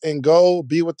leave and go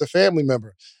be with the family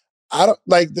member. I don't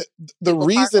like the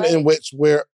reason in which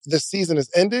where this season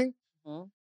is ending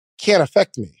can't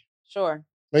affect me. Sure.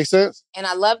 Make sense? And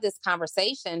I love this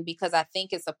conversation because I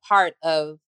think it's a part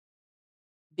of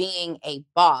being a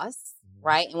boss,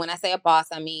 right? And when I say a boss,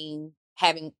 I mean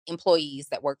having employees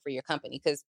that work for your company,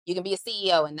 because you can be a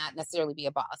CEO and not necessarily be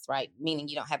a boss, right? Meaning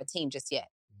you don't have a team just yet.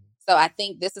 So I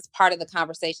think this is part of the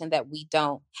conversation that we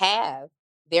don't have.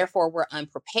 Therefore, we're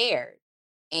unprepared.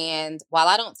 And while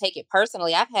I don't take it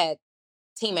personally, I've had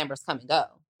team members come and go,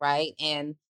 right?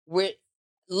 And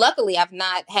luckily, I've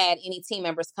not had any team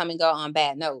members come and go on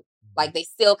bad note. Like, they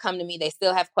still come to me. They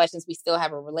still have questions. We still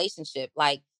have a relationship.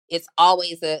 Like, it's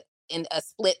always a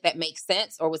split that makes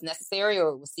sense or was necessary or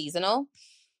it was seasonal.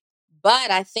 But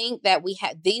I think that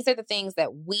these are the things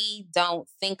that we don't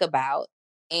think about.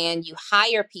 And you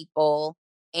hire people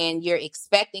and you're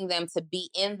expecting them to be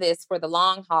in this for the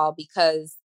long haul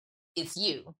because it's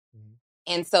you.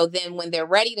 And so then when they're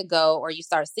ready to go or you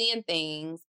start seeing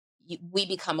things, we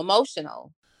become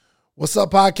emotional. What's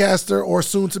up, podcaster or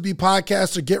soon-to-be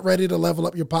podcaster? Get ready to level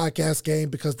up your podcast game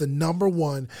because the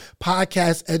 #1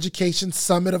 podcast education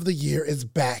summit of the year is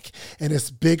back, and it's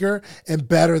bigger and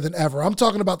better than ever. I'm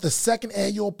talking about the 2nd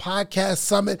annual podcast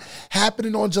summit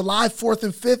happening on July 4th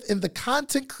and 5th in the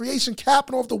content creation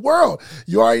capital of the world.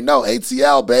 You already know,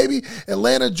 ATL, baby.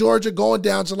 Atlanta, Georgia, going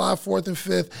down July 4th and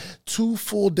 5th, 2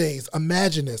 full days.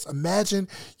 Imagine this. Imagine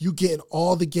you getting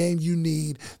all the game you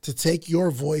need to take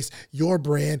your voice, your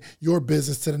brand, your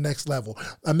business to the next level.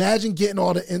 Imagine getting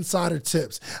all the insider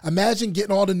tips. Imagine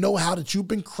getting all the know-how that you've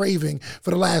been craving for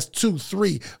the last 2,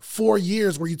 3, 4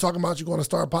 years where you're talking about you're going to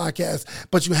start a podcast,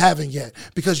 but you haven't yet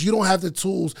because you don't have the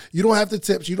tools, you don't have the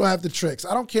tips, you don't have the tricks.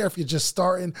 I don't care if you're just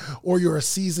starting or you're a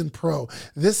seasoned pro.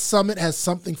 This summit has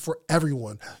something for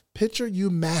everyone. Picture you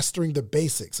mastering the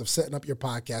basics of setting up your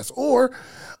podcast or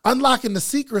unlocking the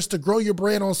secrets to grow your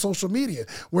brand on social media.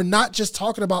 We're not just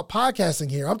talking about podcasting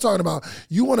here. I'm talking about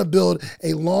you want to build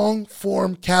a long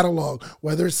form catalog,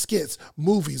 whether it's skits,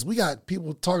 movies. We got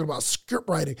people talking about script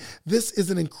writing. This is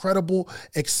an incredible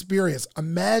experience.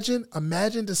 Imagine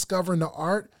discovering the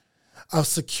art of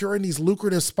securing these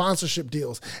lucrative sponsorship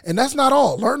deals. And that's not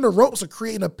all. Learn the ropes of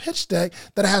creating a pitch deck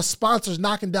that has sponsors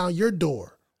knocking down your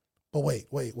door. But wait.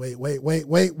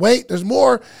 There's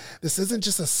more. This isn't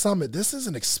just a summit. This is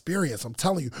an experience. I'm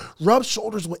telling you, rub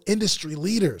shoulders with industry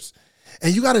leaders.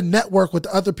 And you got to network with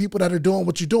the other people that are doing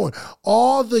what you're doing.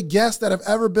 All the guests that have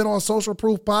ever been on Social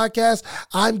Proof Podcast,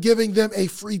 I'm giving them a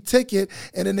free ticket.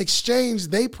 And in exchange,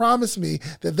 they promise me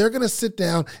that they're going to sit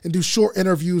down and do short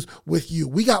interviews with you.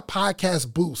 We got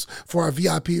podcast booths for our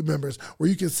VIP members where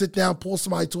you can sit down, pull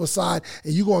somebody to a side,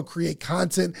 and you're going to create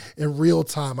content in real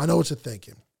time. I know what you're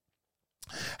thinking.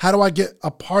 How do I get a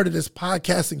part of this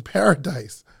podcasting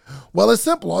paradise? Well, it's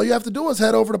simple. All you have to do is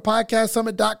head over to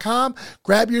podcastsummit.com,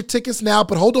 grab your tickets now.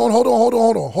 But hold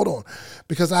on.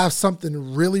 Because I have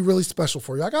something really, really special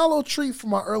for you. I got a little treat for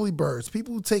my early birds,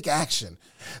 people who take action.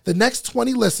 The next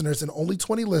 20 listeners and only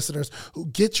 20 listeners who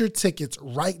get your tickets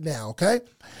right now, okay?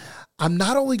 I'm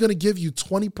not only going to give you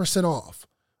 20% off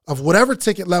of whatever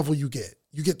ticket level you get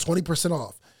 20%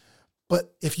 off.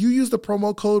 But if you use the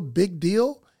promo code Big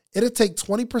Deal, it'll take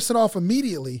 20% off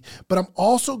immediately, but I'm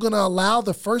also going to allow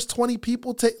the first 20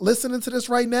 people listening to this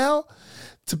right now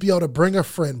to be able to bring a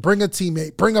friend, bring a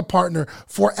teammate, bring a partner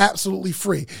for absolutely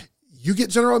free. You get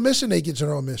general admission, they get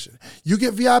general admission. You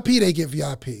get VIP, they get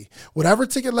VIP. Whatever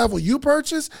ticket level you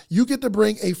purchase, you get to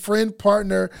bring a friend,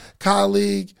 partner,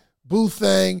 colleague, boo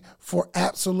thing for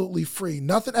absolutely free.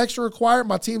 Nothing extra required.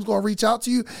 My team's going to reach out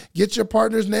to you, get your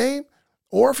partner's name,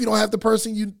 or if you don't have the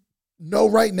person you know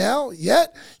right now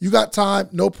yet, you got time,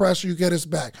 no pressure, you get us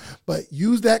back. But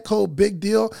use that code Big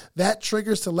Deal. That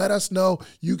triggers to let us know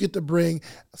you get to bring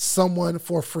someone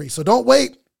for free. So don't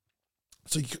wait.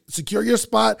 So secure your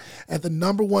spot at the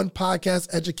 #1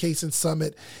 podcast education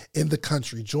summit in the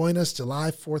country. Join us July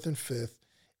 4th and 5th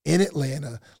in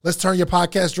Atlanta. Let's turn your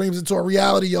podcast dreams into a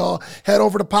reality, y'all. Head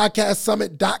over to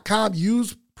podcastsummit.com.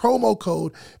 Use promo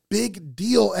code Big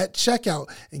Deal at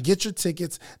checkout and get your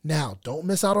tickets now. Don't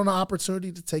miss out on the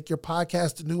opportunity to take your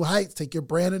podcast to new heights, take your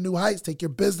brand to new heights, take your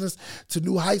business to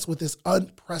new heights with this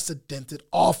unprecedented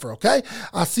offer, okay?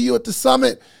 I'll see you at the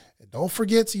summit. And don't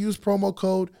forget to use promo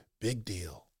code Big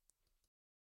Deal.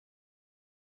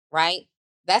 Right?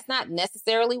 That's not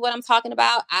necessarily what I'm talking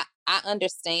about. I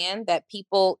understand that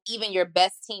people, even your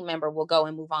best team member, will go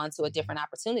and move on to a different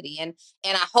opportunity. And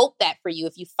I hope that for you,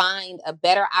 if you find a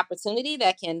better opportunity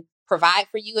that can provide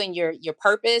for you and your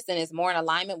purpose and is more in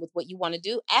alignment with what you want to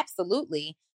do,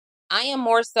 absolutely. I am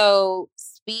more so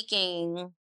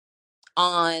speaking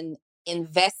on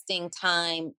investing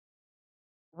time,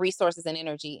 resources, and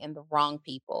energy in the wrong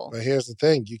people. But here's the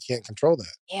thing, you can't control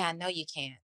that. Yeah, I know you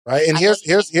can't. Right? And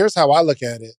here's how I look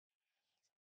at it.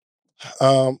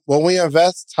 When we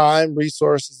invest time,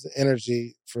 resources, and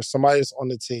energy for somebody that's on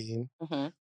the team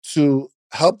to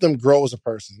help them grow as a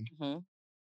person,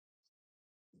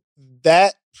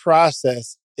 that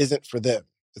process isn't for them.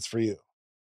 It's for you.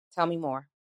 Tell me more.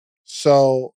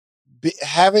 So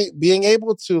being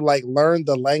able to like learn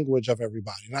the language of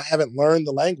everybody. And I haven't learned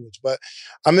the language, but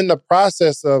I'm in the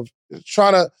process of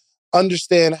trying to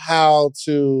understand how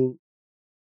to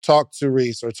talk to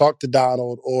Reese or talk to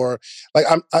Donald, or like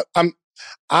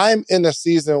I'm in a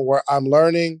season where I'm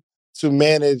learning to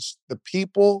manage the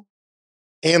people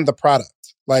and the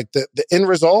product, like the end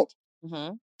result.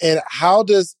 And how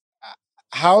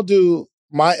do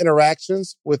my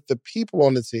interactions with the people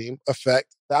on the team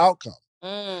affect the outcome?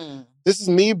 This is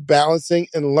me balancing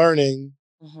and learning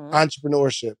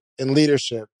entrepreneurship and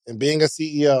leadership and being a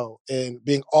CEO and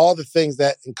being all the things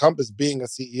that encompass being a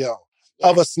CEO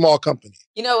of a small company.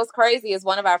 You know what's crazy is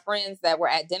one of our friends that were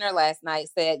at dinner last night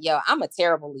said, yo, I'm a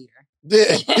terrible leader.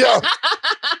 Yeah,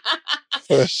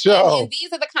 for sure. And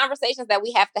these are the conversations that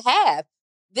we have to have.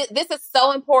 This is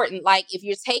so important. Like, if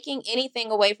you're taking anything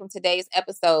away from today's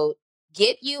episode,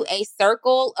 get you a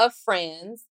circle of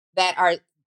friends that are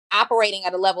operating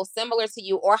at a level similar to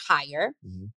you or higher,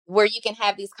 Mhm. where you can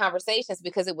have these conversations,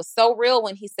 because it was so real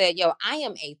when he said, yo, I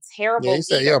am a terrible Yeah, he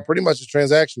said, leader. pretty much it's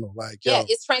transactional. Like, Yeah,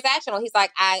 it's transactional. He's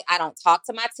like, I don't talk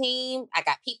to my team. I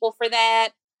got people for that.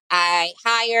 I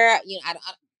hire,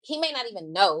 he may not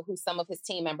even know who some of his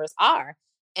team members are.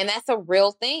 And that's a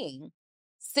real thing.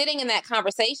 Sitting in that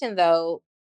conversation, though,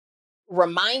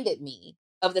 reminded me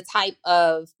of the type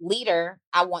of leader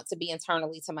I want to be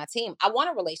internally to my team. I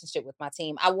want a relationship with my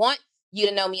team. I want you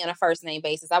to know me on a first name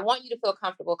basis. I want you to feel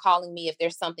comfortable calling me if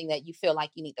there's something that you feel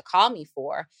like you need to call me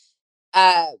for.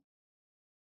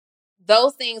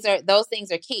 Those things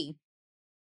are key.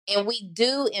 And we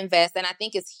do invest, and I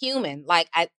think it's human.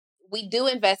 We do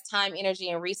invest time, energy,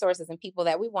 and resources in people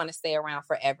that we want to stay around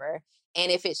forever.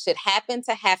 And if it should happen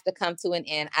to have to come to an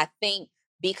end, I think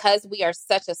because we are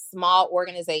such a small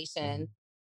organization,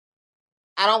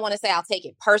 I don't want to say I'll take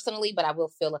it personally, but I will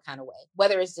feel a kind of way,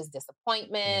 whether it's just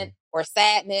disappointment or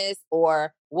sadness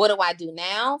or what do I do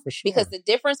now? For sure. Because the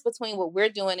difference between what we're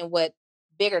doing and what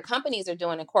bigger companies are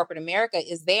doing in corporate America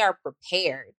is they are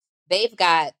prepared. They've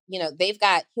got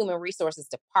human resources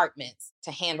departments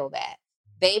to handle that.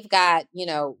 They've got,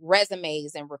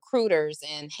 resumes and recruiters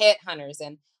and headhunters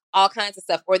and all kinds of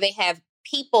stuff, or they have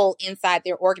people inside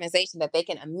their organization that they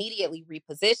can immediately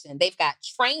reposition. They've got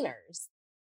trainers.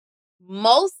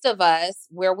 Most of us,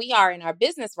 where we are in our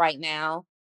business right now,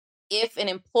 if an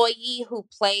employee who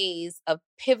plays a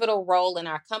pivotal role in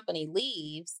our company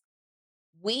leaves,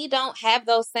 we don't have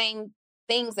those same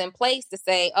things in place to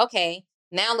say, okay,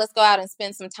 now let's go out and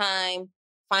spend some time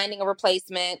finding a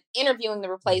replacement, interviewing the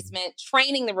replacement,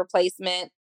 training the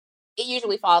replacement. It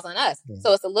usually falls on us. Yeah.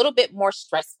 So it's a little bit more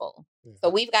stressful. Yeah. So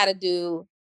we've got to do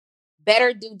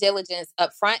better due diligence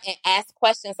up front and ask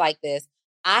questions like this.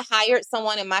 I hired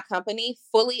someone in my company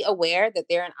fully aware that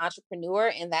they're an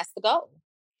entrepreneur and that's the goal.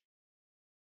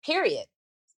 Period.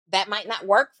 That might not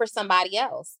work for somebody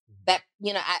else. That,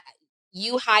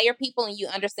 you hire people and you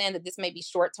understand that this may be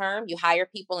short term. You hire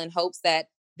people in hopes that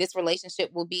this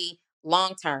relationship will be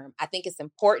long term. I think it's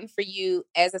important for you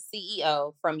as a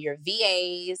CEO, from your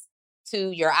VAs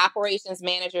to your operations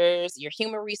managers, your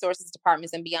human resources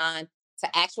departments and beyond, to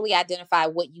actually identify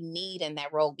what you need in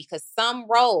that role, because some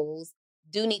roles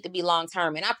do need to be long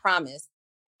term. And I promise,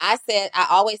 I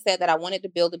always said that I wanted to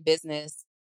build a business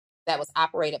that was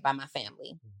operated by my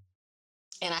family.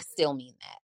 And I still mean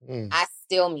that. I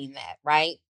still mean that,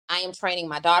 right? I am training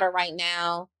my daughter right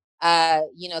now,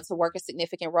 to work a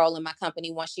significant role in my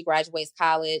company once she graduates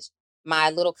college.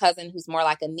 My little cousin, who's more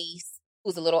like a niece,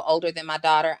 who's a little older than my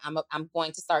daughter, I'm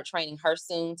going to start training her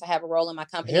soon to have a role in my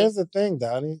company. Here's the thing,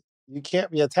 Donnie. You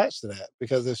can't be attached to that,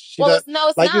 because if she it's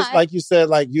not. Like you said,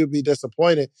 like you'd be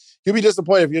disappointed. You'd be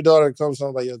disappointed if your daughter comes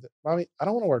home like, "Mommy, I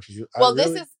don't want to work for you." Well,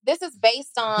 this is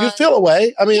based on, you feel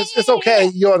away. I mean, it's okay.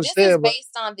 You understand. This is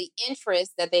based on the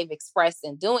interest that they've expressed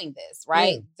in doing this,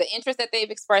 right? Yeah. The interest that they've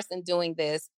expressed in doing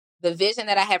this, the vision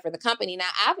that I have for the company. Now,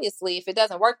 obviously, if it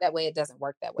doesn't work that way, it doesn't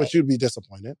work that way. But you'd be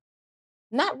disappointed.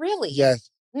 Not really. Yes.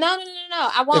 No.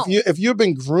 I won't. If you've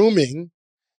been grooming,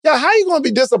 how are you going to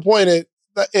be disappointed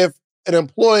if an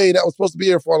employee that was supposed to be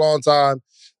here for a long time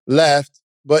left,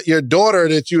 but your daughter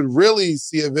that you'd really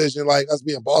see a vision, like us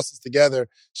being bosses together,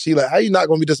 she how are you not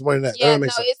going to be disappointed in that? Yeah,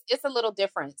 It's a little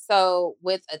different. So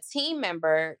with a team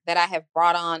member that I have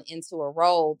brought on into a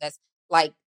role that's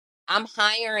like, I'm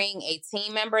hiring a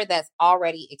team member that's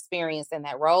already experienced in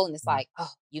that role. And it's like,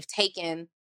 oh, you've taken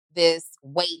this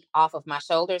weight off of my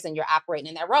shoulders and you're operating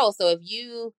in that role. So if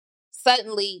you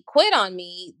suddenly quit on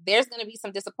me, there's going to be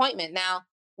some disappointment. Now,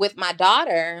 with my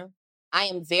daughter, I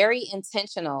am very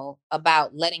intentional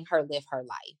about letting her live her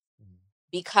life,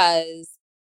 because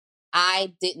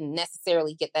I didn't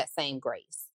necessarily get that same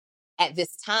grace. At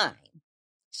this time,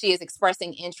 she is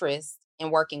expressing interest in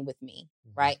working with me,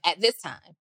 right? At this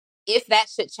time. If that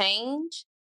should change,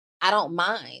 I don't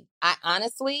mind. I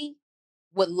honestly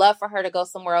would love for her to go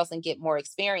somewhere else and get more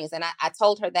experience. And I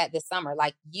told her that this summer,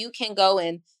 like, you can go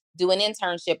and do an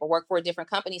internship or work for a different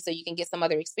company so you can get some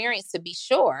other experience to be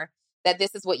sure that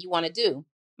this is what you want to do.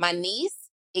 My niece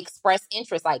expressed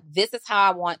interest, like, this is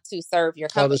how I want to serve your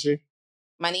company. How old is she?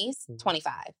 My niece,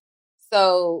 25.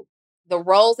 So the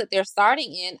roles that they're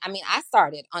starting in, I mean, I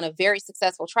started on a very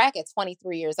successful track at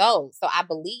 23 years old. So I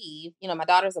believe, my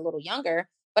daughter's a little younger,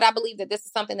 but I believe that this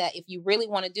is something that if you really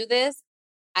want to do this,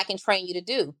 I can train you to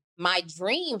do. My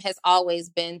dream has always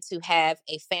been to have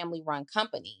a family-run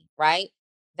company, right?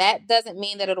 That doesn't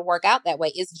mean that it'll work out that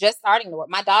way. It's just starting to work.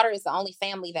 My daughter is the only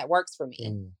family that works for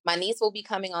me. My niece will be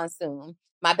coming on soon.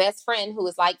 My best friend, who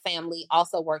is like family,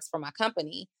 also works for my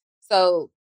company.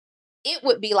 So it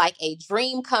would be like a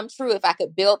dream come true if I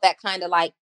could build that kind of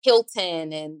like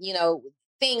Hilton and, you know,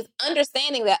 things,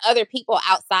 understanding that other people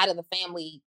outside of the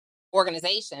family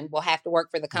organization will have to work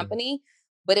for the company.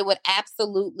 But it would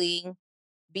absolutely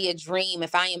be a dream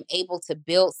if I am able to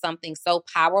build something so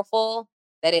powerful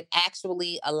that it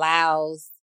actually allows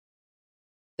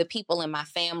the people in my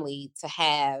family to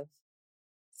have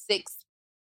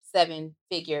 6-7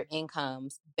 figure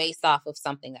incomes based off of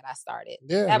something that I started.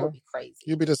 Yeah, that would be crazy.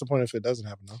 You'd be disappointed if it doesn't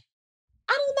happen, though.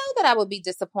 I don't know that I would be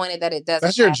disappointed that it doesn't.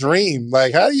 That's your happen. dream.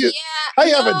 Like, how do you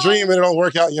have a dream and it don't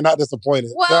work out and you're not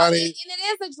disappointed? Well, Donnie, and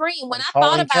it is a dream. When I'm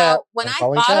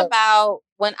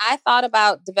I thought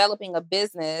about developing a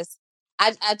business,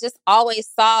 I just always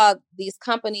saw these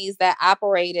companies that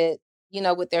operated, you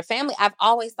know, with their family. I've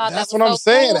always thought that's that was what I'm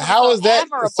saying. cool, How is that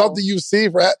admirable. something you see?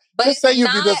 But just say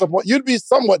you'd be disappointed. You'd be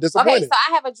somewhat disappointed. Okay, so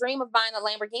I have a dream of buying a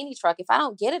Lamborghini truck. If I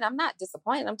don't get it, I'm not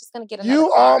disappointed. I'm just going to get another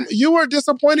car. You were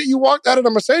disappointed. You walked out of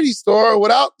the Mercedes store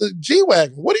without the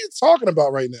G-Wagon. What are you talking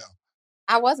about right now?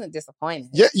 I wasn't disappointed.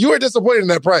 Yeah, you were disappointed in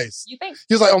that price. You think?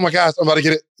 He was like, "Oh my gosh, I'm about to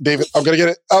get it, David. I'm going to get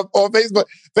it up on Facebook,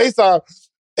 FaceTime."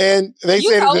 And they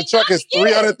say that the truck is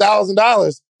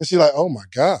 $300,000. And she's like, "Oh my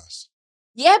gosh."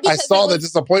 Yeah, because I saw the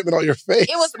disappointment on your face.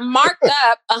 It was marked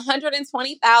up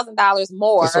 $120,000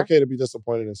 more. It's okay to be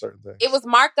disappointed in certain things. It was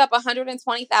marked up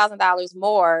 $120,000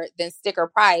 more than sticker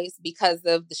price because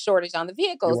of the shortage on the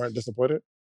vehicles. You weren't disappointed?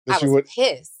 I was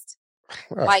pissed.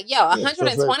 Right. Like, yo,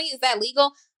 120, is that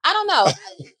legal? I don't know.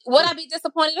 Would I be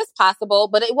disappointed? It's possible,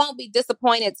 but it won't be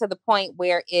disappointed to the point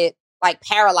where it like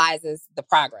paralyzes the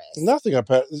progress. Nothing.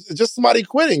 It's just somebody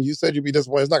quitting. You said you'd be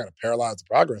disappointed. It's not going to paralyze the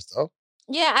progress, though.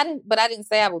 Yeah, I didn't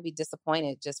say I would be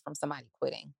disappointed just from somebody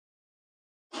quitting.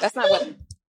 That's not what.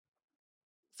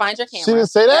 Find your camera. She didn't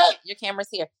say that? Your camera's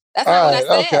here. That's not what I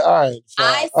said. Okay, all right.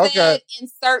 I said in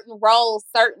certain roles,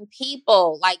 certain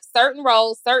people, like certain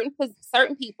roles,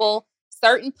 certain people,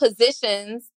 certain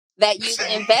positions that you've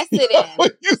invested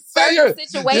in. You say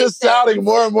you're sounding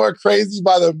more and more crazy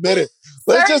by the minute.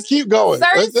 Let's just keep going.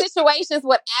 Certain situations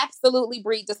would absolutely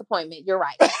breed disappointment. You're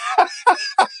right.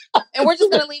 And we're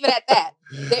just going to leave it at that.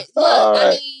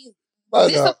 I mean,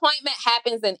 disappointment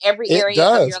happens in every area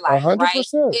of your life, 100%. right?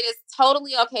 It is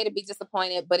totally okay to be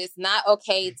disappointed, but it's not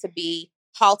okay to be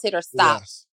halted or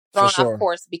stopped, thrown off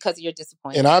course because of your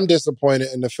disappointment. And I'm disappointed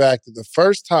in the fact that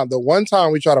the one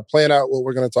time we try to plan out what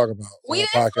we're going to talk about. We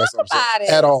didn't talk about it.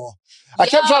 At all. I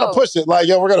kept trying to push it. Like,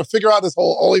 we're going to figure out this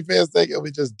whole OnlyFans thing, and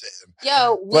we just didn't.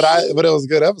 But it was a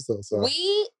good episode. So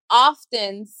we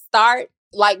often start,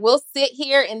 like, we'll sit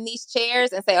here in these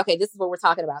chairs and say, okay, this is what we're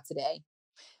talking about today.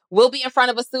 We'll be in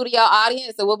front of a studio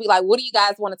audience and we'll be like, what do you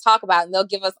guys want to talk about? And they'll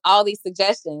give us all these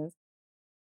suggestions.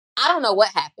 I don't know what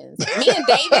happens. Me and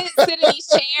David sit in these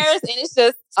chairs and it's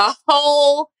just a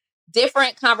whole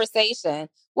different conversation.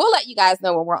 We'll let you guys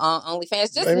know when we're on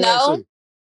OnlyFans. Just know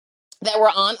that we're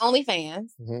on OnlyFans.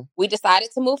 Mm-hmm. We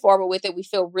decided to move forward with it. We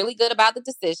feel really good about the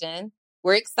decision.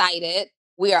 We're excited.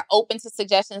 We are open to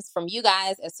suggestions from you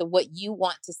guys as to what you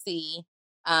want to see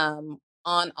on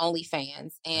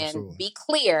OnlyFans. And be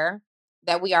clear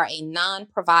that we are a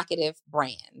non-provocative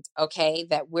brand, okay?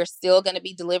 That we're still going to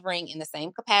be delivering in the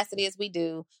same capacity as we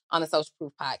do on the Social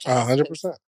Proof Podcast.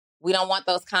 100%. We don't want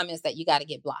those comments that you got to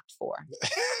get blocked for.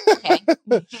 Okay?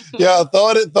 Yeah, throw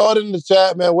it in the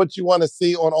chat, man, what you want to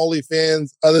see on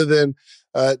OnlyFans other than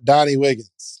Donnie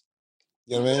Wiggins.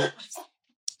 You know what I mean?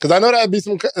 Because I know that'd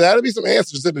be some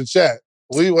answers in the chat.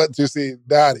 We want to see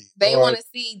Donnie. They want to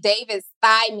see David's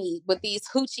thigh meat with these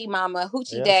hoochie mama,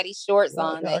 hoochie daddy shorts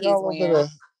on that he's wearing.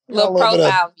 Little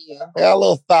profile view. I got a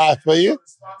little thigh for you.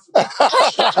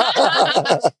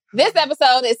 This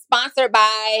episode is sponsored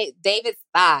by David's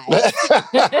Thigh.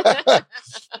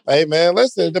 Hey, man,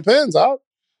 listen, it depends. What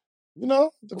we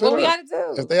got to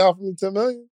do? If they offer me $10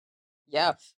 million.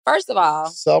 Yeah. First of all,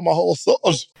 sell my whole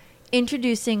soul.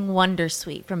 Introducing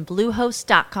Wondersuite from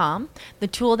Bluehost.com, the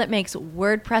tool that makes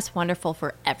WordPress wonderful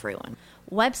for everyone.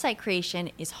 Website creation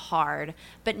is hard,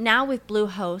 but now with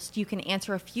Bluehost, you can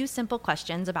answer a few simple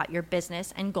questions about your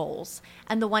business and goals,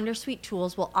 and the Wondersuite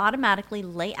tools will automatically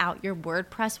lay out your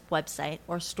WordPress website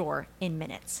or store in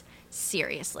minutes.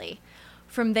 Seriously.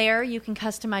 From there, you can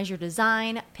customize your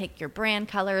design, pick your brand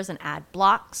colors, and add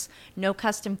blocks. No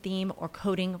custom theme or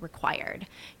coding required.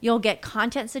 You'll get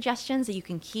content suggestions that you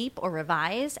can keep or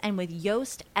revise, and with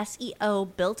Yoast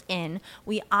SEO built in,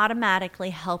 we automatically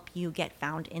help you get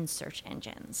found in search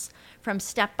engines. From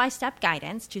step-by-step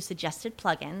guidance to suggested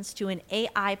plugins to an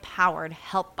AI-powered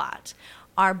help bot,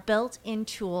 our built-in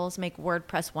tools make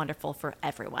WordPress wonderful for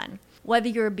everyone. Whether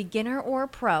you're a beginner or a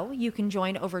pro, you can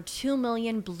join over 2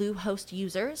 million Bluehost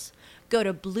users. Go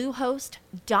to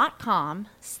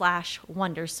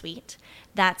bluehost.com/wondersuite.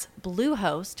 That's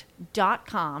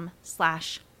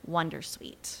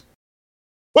bluehost.com/wondersuite.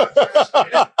 Yo,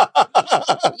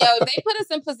 if they put us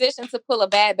in position to pull a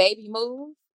bad baby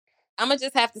move, I'm going to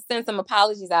just have to send some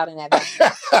apologies out in that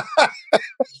video.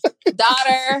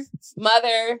 Daughter,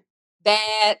 mother,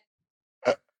 dad.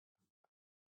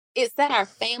 It set our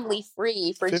family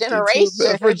free for generations.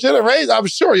 For generations, I'm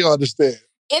sure you'll understand.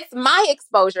 It's my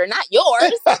exposure, not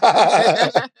yours.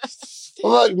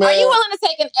 Look, man. Are you willing to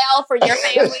take an L for your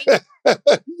family?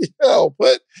 Yo,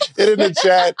 put it in the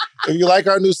chat. If you like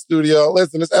our new studio,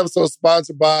 listen, this episode is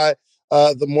sponsored by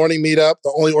the Morning Meetup,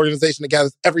 the only organization that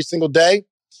gathers every single day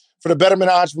for the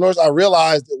betterment of entrepreneurs. I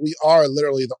realized that we are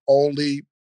literally the only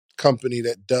company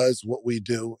that does what we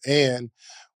do, and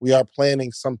we are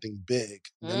planning something big.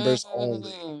 Members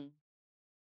only.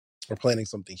 We're planning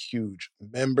something huge.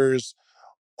 Members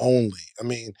only. I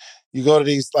mean, you go to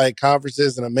these like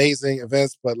conferences and amazing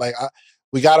events, but like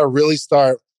we got to really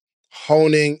start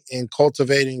honing and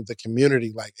cultivating the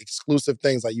community, like exclusive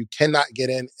things like you cannot get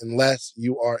in unless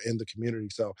you are in the community.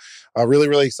 So really,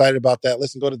 really excited about that.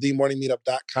 Listen, go to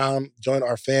themorningmeetup.com, join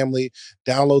our family,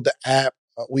 download the app.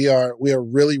 We are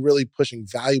really, really pushing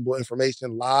valuable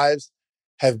information. Lives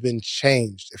have been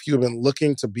changed. If you've been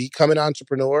looking to become an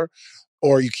entrepreneur,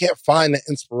 or you can't find the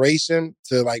inspiration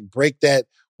to like break that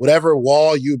whatever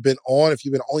wall you've been on, if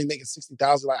you've been only making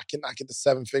 $60,000, like I cannot get to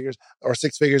 7 figures or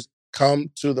 6 figures, come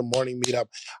to the Morning Meetup.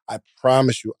 I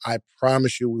promise you,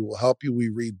 we will help you. We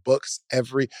read books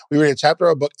we read a chapter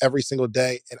of a book every single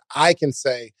day. And I can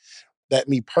say that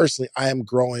me personally, I am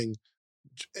growing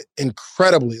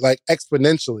incredibly, like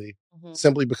exponentially,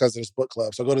 simply because of this book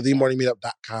club. So go to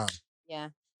themorningmeetup.com. Yeah.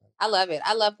 I love it.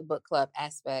 I love the book club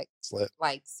aspect.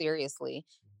 Like, seriously.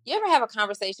 You ever have a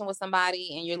conversation with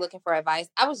somebody and you're looking for advice?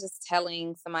 I was just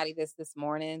telling somebody this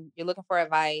morning. You're looking for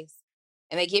advice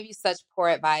and they give you such poor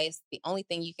advice. The only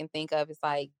thing you can think of is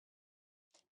like,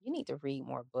 you need to read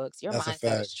more books. Your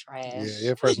mindset is trash. Yeah,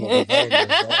 your personal development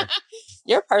is wrong.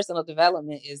 Your personal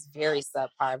development is very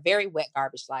subpar, very wet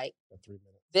garbage like. 3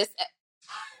 minutes.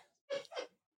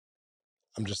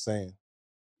 I'm just saying.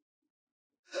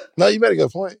 No, you made a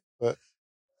good point, but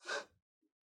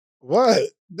what?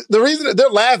 The reason that they're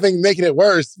laughing, making it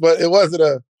worse, but it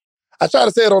wasn't I tried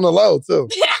to say it on the low, too.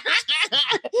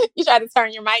 You tried to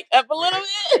turn your mic up a little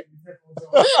bit.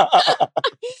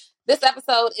 This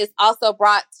episode is also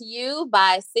brought to you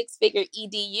by Six Figure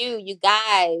EDU. You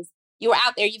guys, you are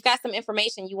out there. You've got some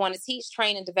information you want to teach,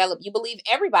 train, and develop. You believe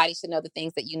everybody should know the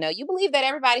things that you know. You believe that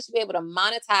everybody should be able to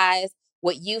monetize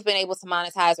what you've been able to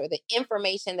monetize or the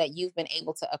information that you've been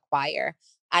able to acquire.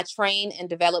 I train and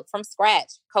develop from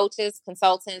scratch coaches,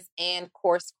 consultants, and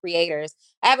course creators.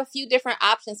 I have a few different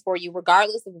options for you,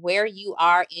 regardless of where you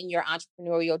are in your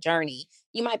entrepreneurial journey.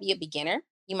 You might be a beginner.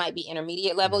 You might be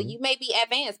intermediate level. You may be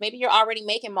advanced. Maybe you're already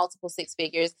making multiple 6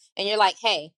 figures and you're like,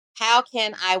 hey, how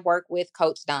can I work with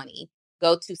Coach Donnie?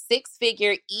 Go to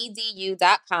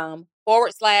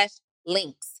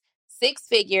sixfigureedu.com/links.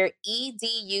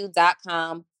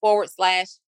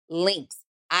 sixfigureedu.com/links.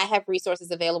 I have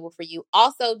resources available for you.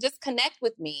 Also, just connect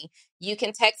with me. You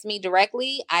can text me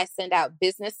directly. I send out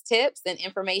business tips and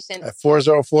information. At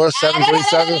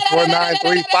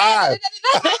 404-737-4935.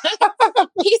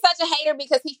 He's such a hater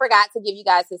because he forgot to give you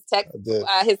guys his text,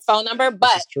 his phone number.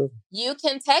 But you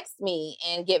can text me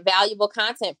and get valuable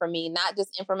content from me, not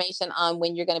just information on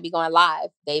when you're going to be going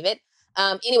live, David.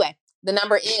 Anyway, the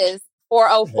number is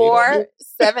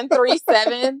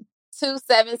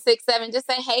 404-737-2767. Just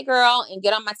say, hey, girl, and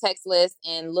get on my text list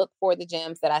and look for the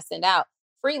gems that I send out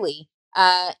freely.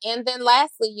 And then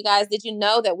lastly, you guys, did you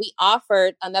know that we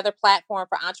offered another platform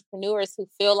for entrepreneurs who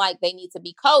feel like they need to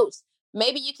be coached?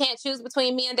 Maybe you can't choose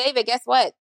between me and David. Guess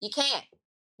what? You can't.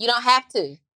 You don't have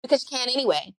to because you can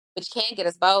anyway, but you can get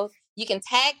us both. You can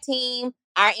tag team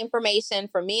our information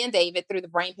for me and David through the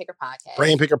Brain Picker Podcast.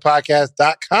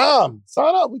 BrainPickerPodcast.com.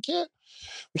 Sign up. We can't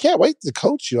wait to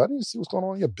coach you. I need to see what's going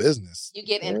on in your business. You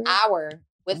get an hour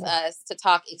with us to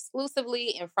talk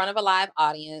exclusively in front of a live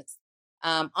audience.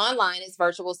 Online is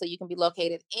virtual, so you can be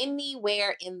located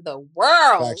anywhere in the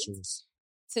world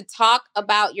to talk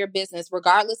about your business,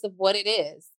 regardless of what it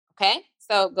is. Okay?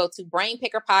 So go to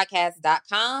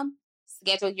BrainPickerPodcast.com.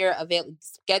 Schedule your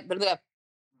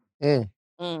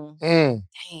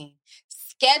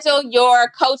Schedule your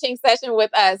coaching session with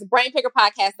us.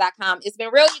 BrainPickerPodcast.com. It's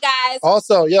been real, you guys.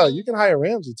 Also, you can hire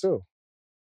Ramsey too.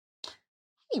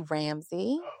 Hey,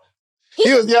 Ramsey.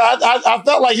 He was, I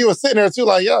felt like he was sitting there too,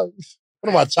 like, what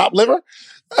am I, chopped liver?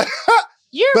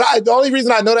 But the only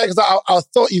reason I know that because I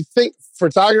thought you think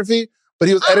photography, but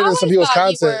he was editing some people's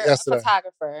content yesterday. A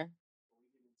photographer.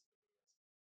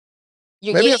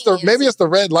 Maybe it's the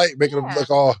red light making him look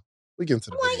all. We get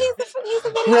into the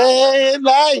video. Red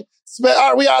light. All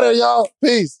right, we out here, y'all.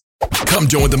 Peace. Come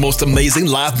join the most amazing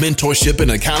live mentorship and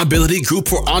accountability group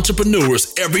for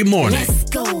entrepreneurs every morning.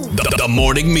 Let's go. The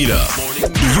Morning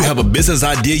Meetup. Do you have a business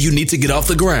idea you need to get off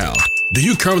the ground? Do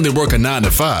you currently work a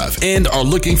 9-to-5 and are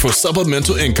looking for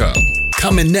supplemental income?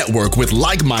 Come and network with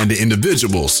like-minded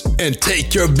individuals and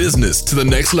take your business to the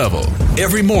next level.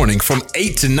 Every morning from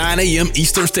 8 to 9 a.m.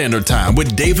 Eastern Standard Time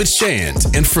with David Shands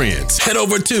and friends. Head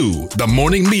over to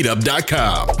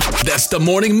themorningmeetup.com. That's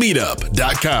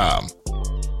themorningmeetup.com.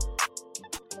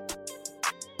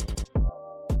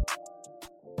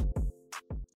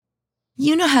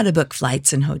 You know how to book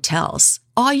flights and hotels.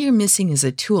 All you're missing is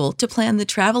a tool to plan the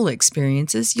travel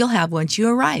experiences you'll have once you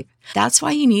arrive. That's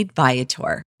why you need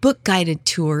Viator. Book guided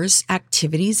tours,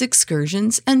 activities,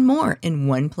 excursions, and more in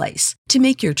one place to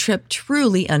make your trip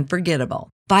truly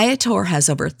unforgettable. Viator has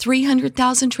over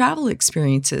 300,000 travel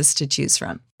experiences to choose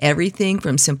from. Everything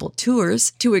from simple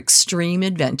tours to extreme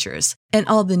adventures and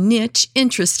all the niche,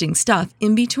 interesting stuff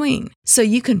in between. So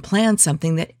you can plan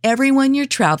something that everyone you're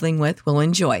traveling with will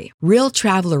enjoy. Real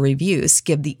traveler reviews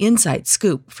give the inside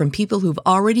scoop from people who've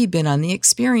already been on the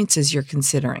experiences you're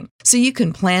considering. So you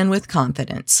can plan with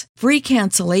confidence. Free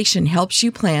cancellation helps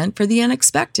you plan for the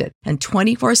unexpected. And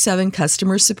 24/7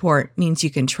 customer support means you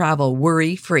can travel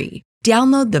worry-free.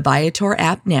 Download the Viator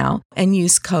app now and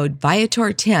use code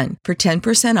Viator10 for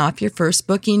 10% off your first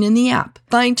booking in the app.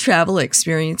 Find travel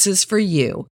experiences for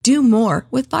you. Do more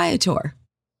with Viator.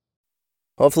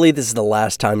 Hopefully this is the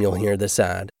last time you'll hear this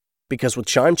ad. Because with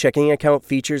Chime checking account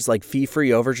features like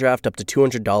fee-free overdraft up to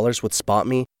 $200 with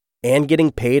SpotMe and getting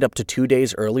paid up to 2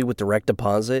 days early with direct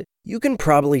deposit, you can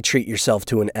probably treat yourself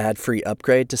to an ad-free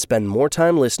upgrade to spend more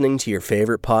time listening to your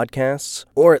favorite podcasts,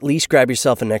 or at least grab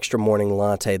yourself an extra morning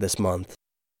latte this month.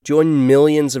 Join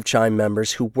millions of Chime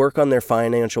members who work on their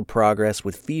financial progress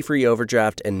with fee-free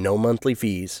overdraft and no monthly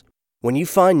fees. When you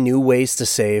find new ways to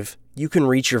save, you can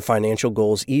reach your financial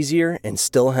goals easier and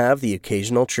still have the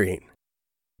occasional treat.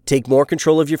 Take more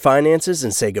control of your finances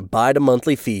and say goodbye to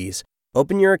monthly fees.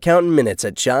 Open your account in minutes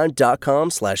at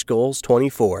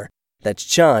chime.com/goals24. That's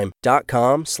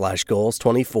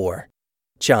chime.com/goals24.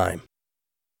 Chime.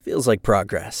 Feels like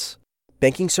progress.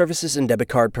 Banking services and debit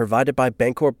card provided by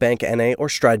Bancorp Bank N.A. or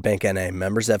Stride Bank N.A.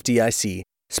 Members FDIC.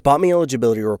 SpotMe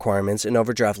eligibility requirements and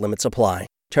overdraft limits apply.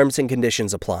 Terms and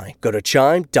conditions apply. Go to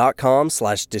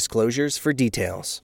chime.com/disclosures for details.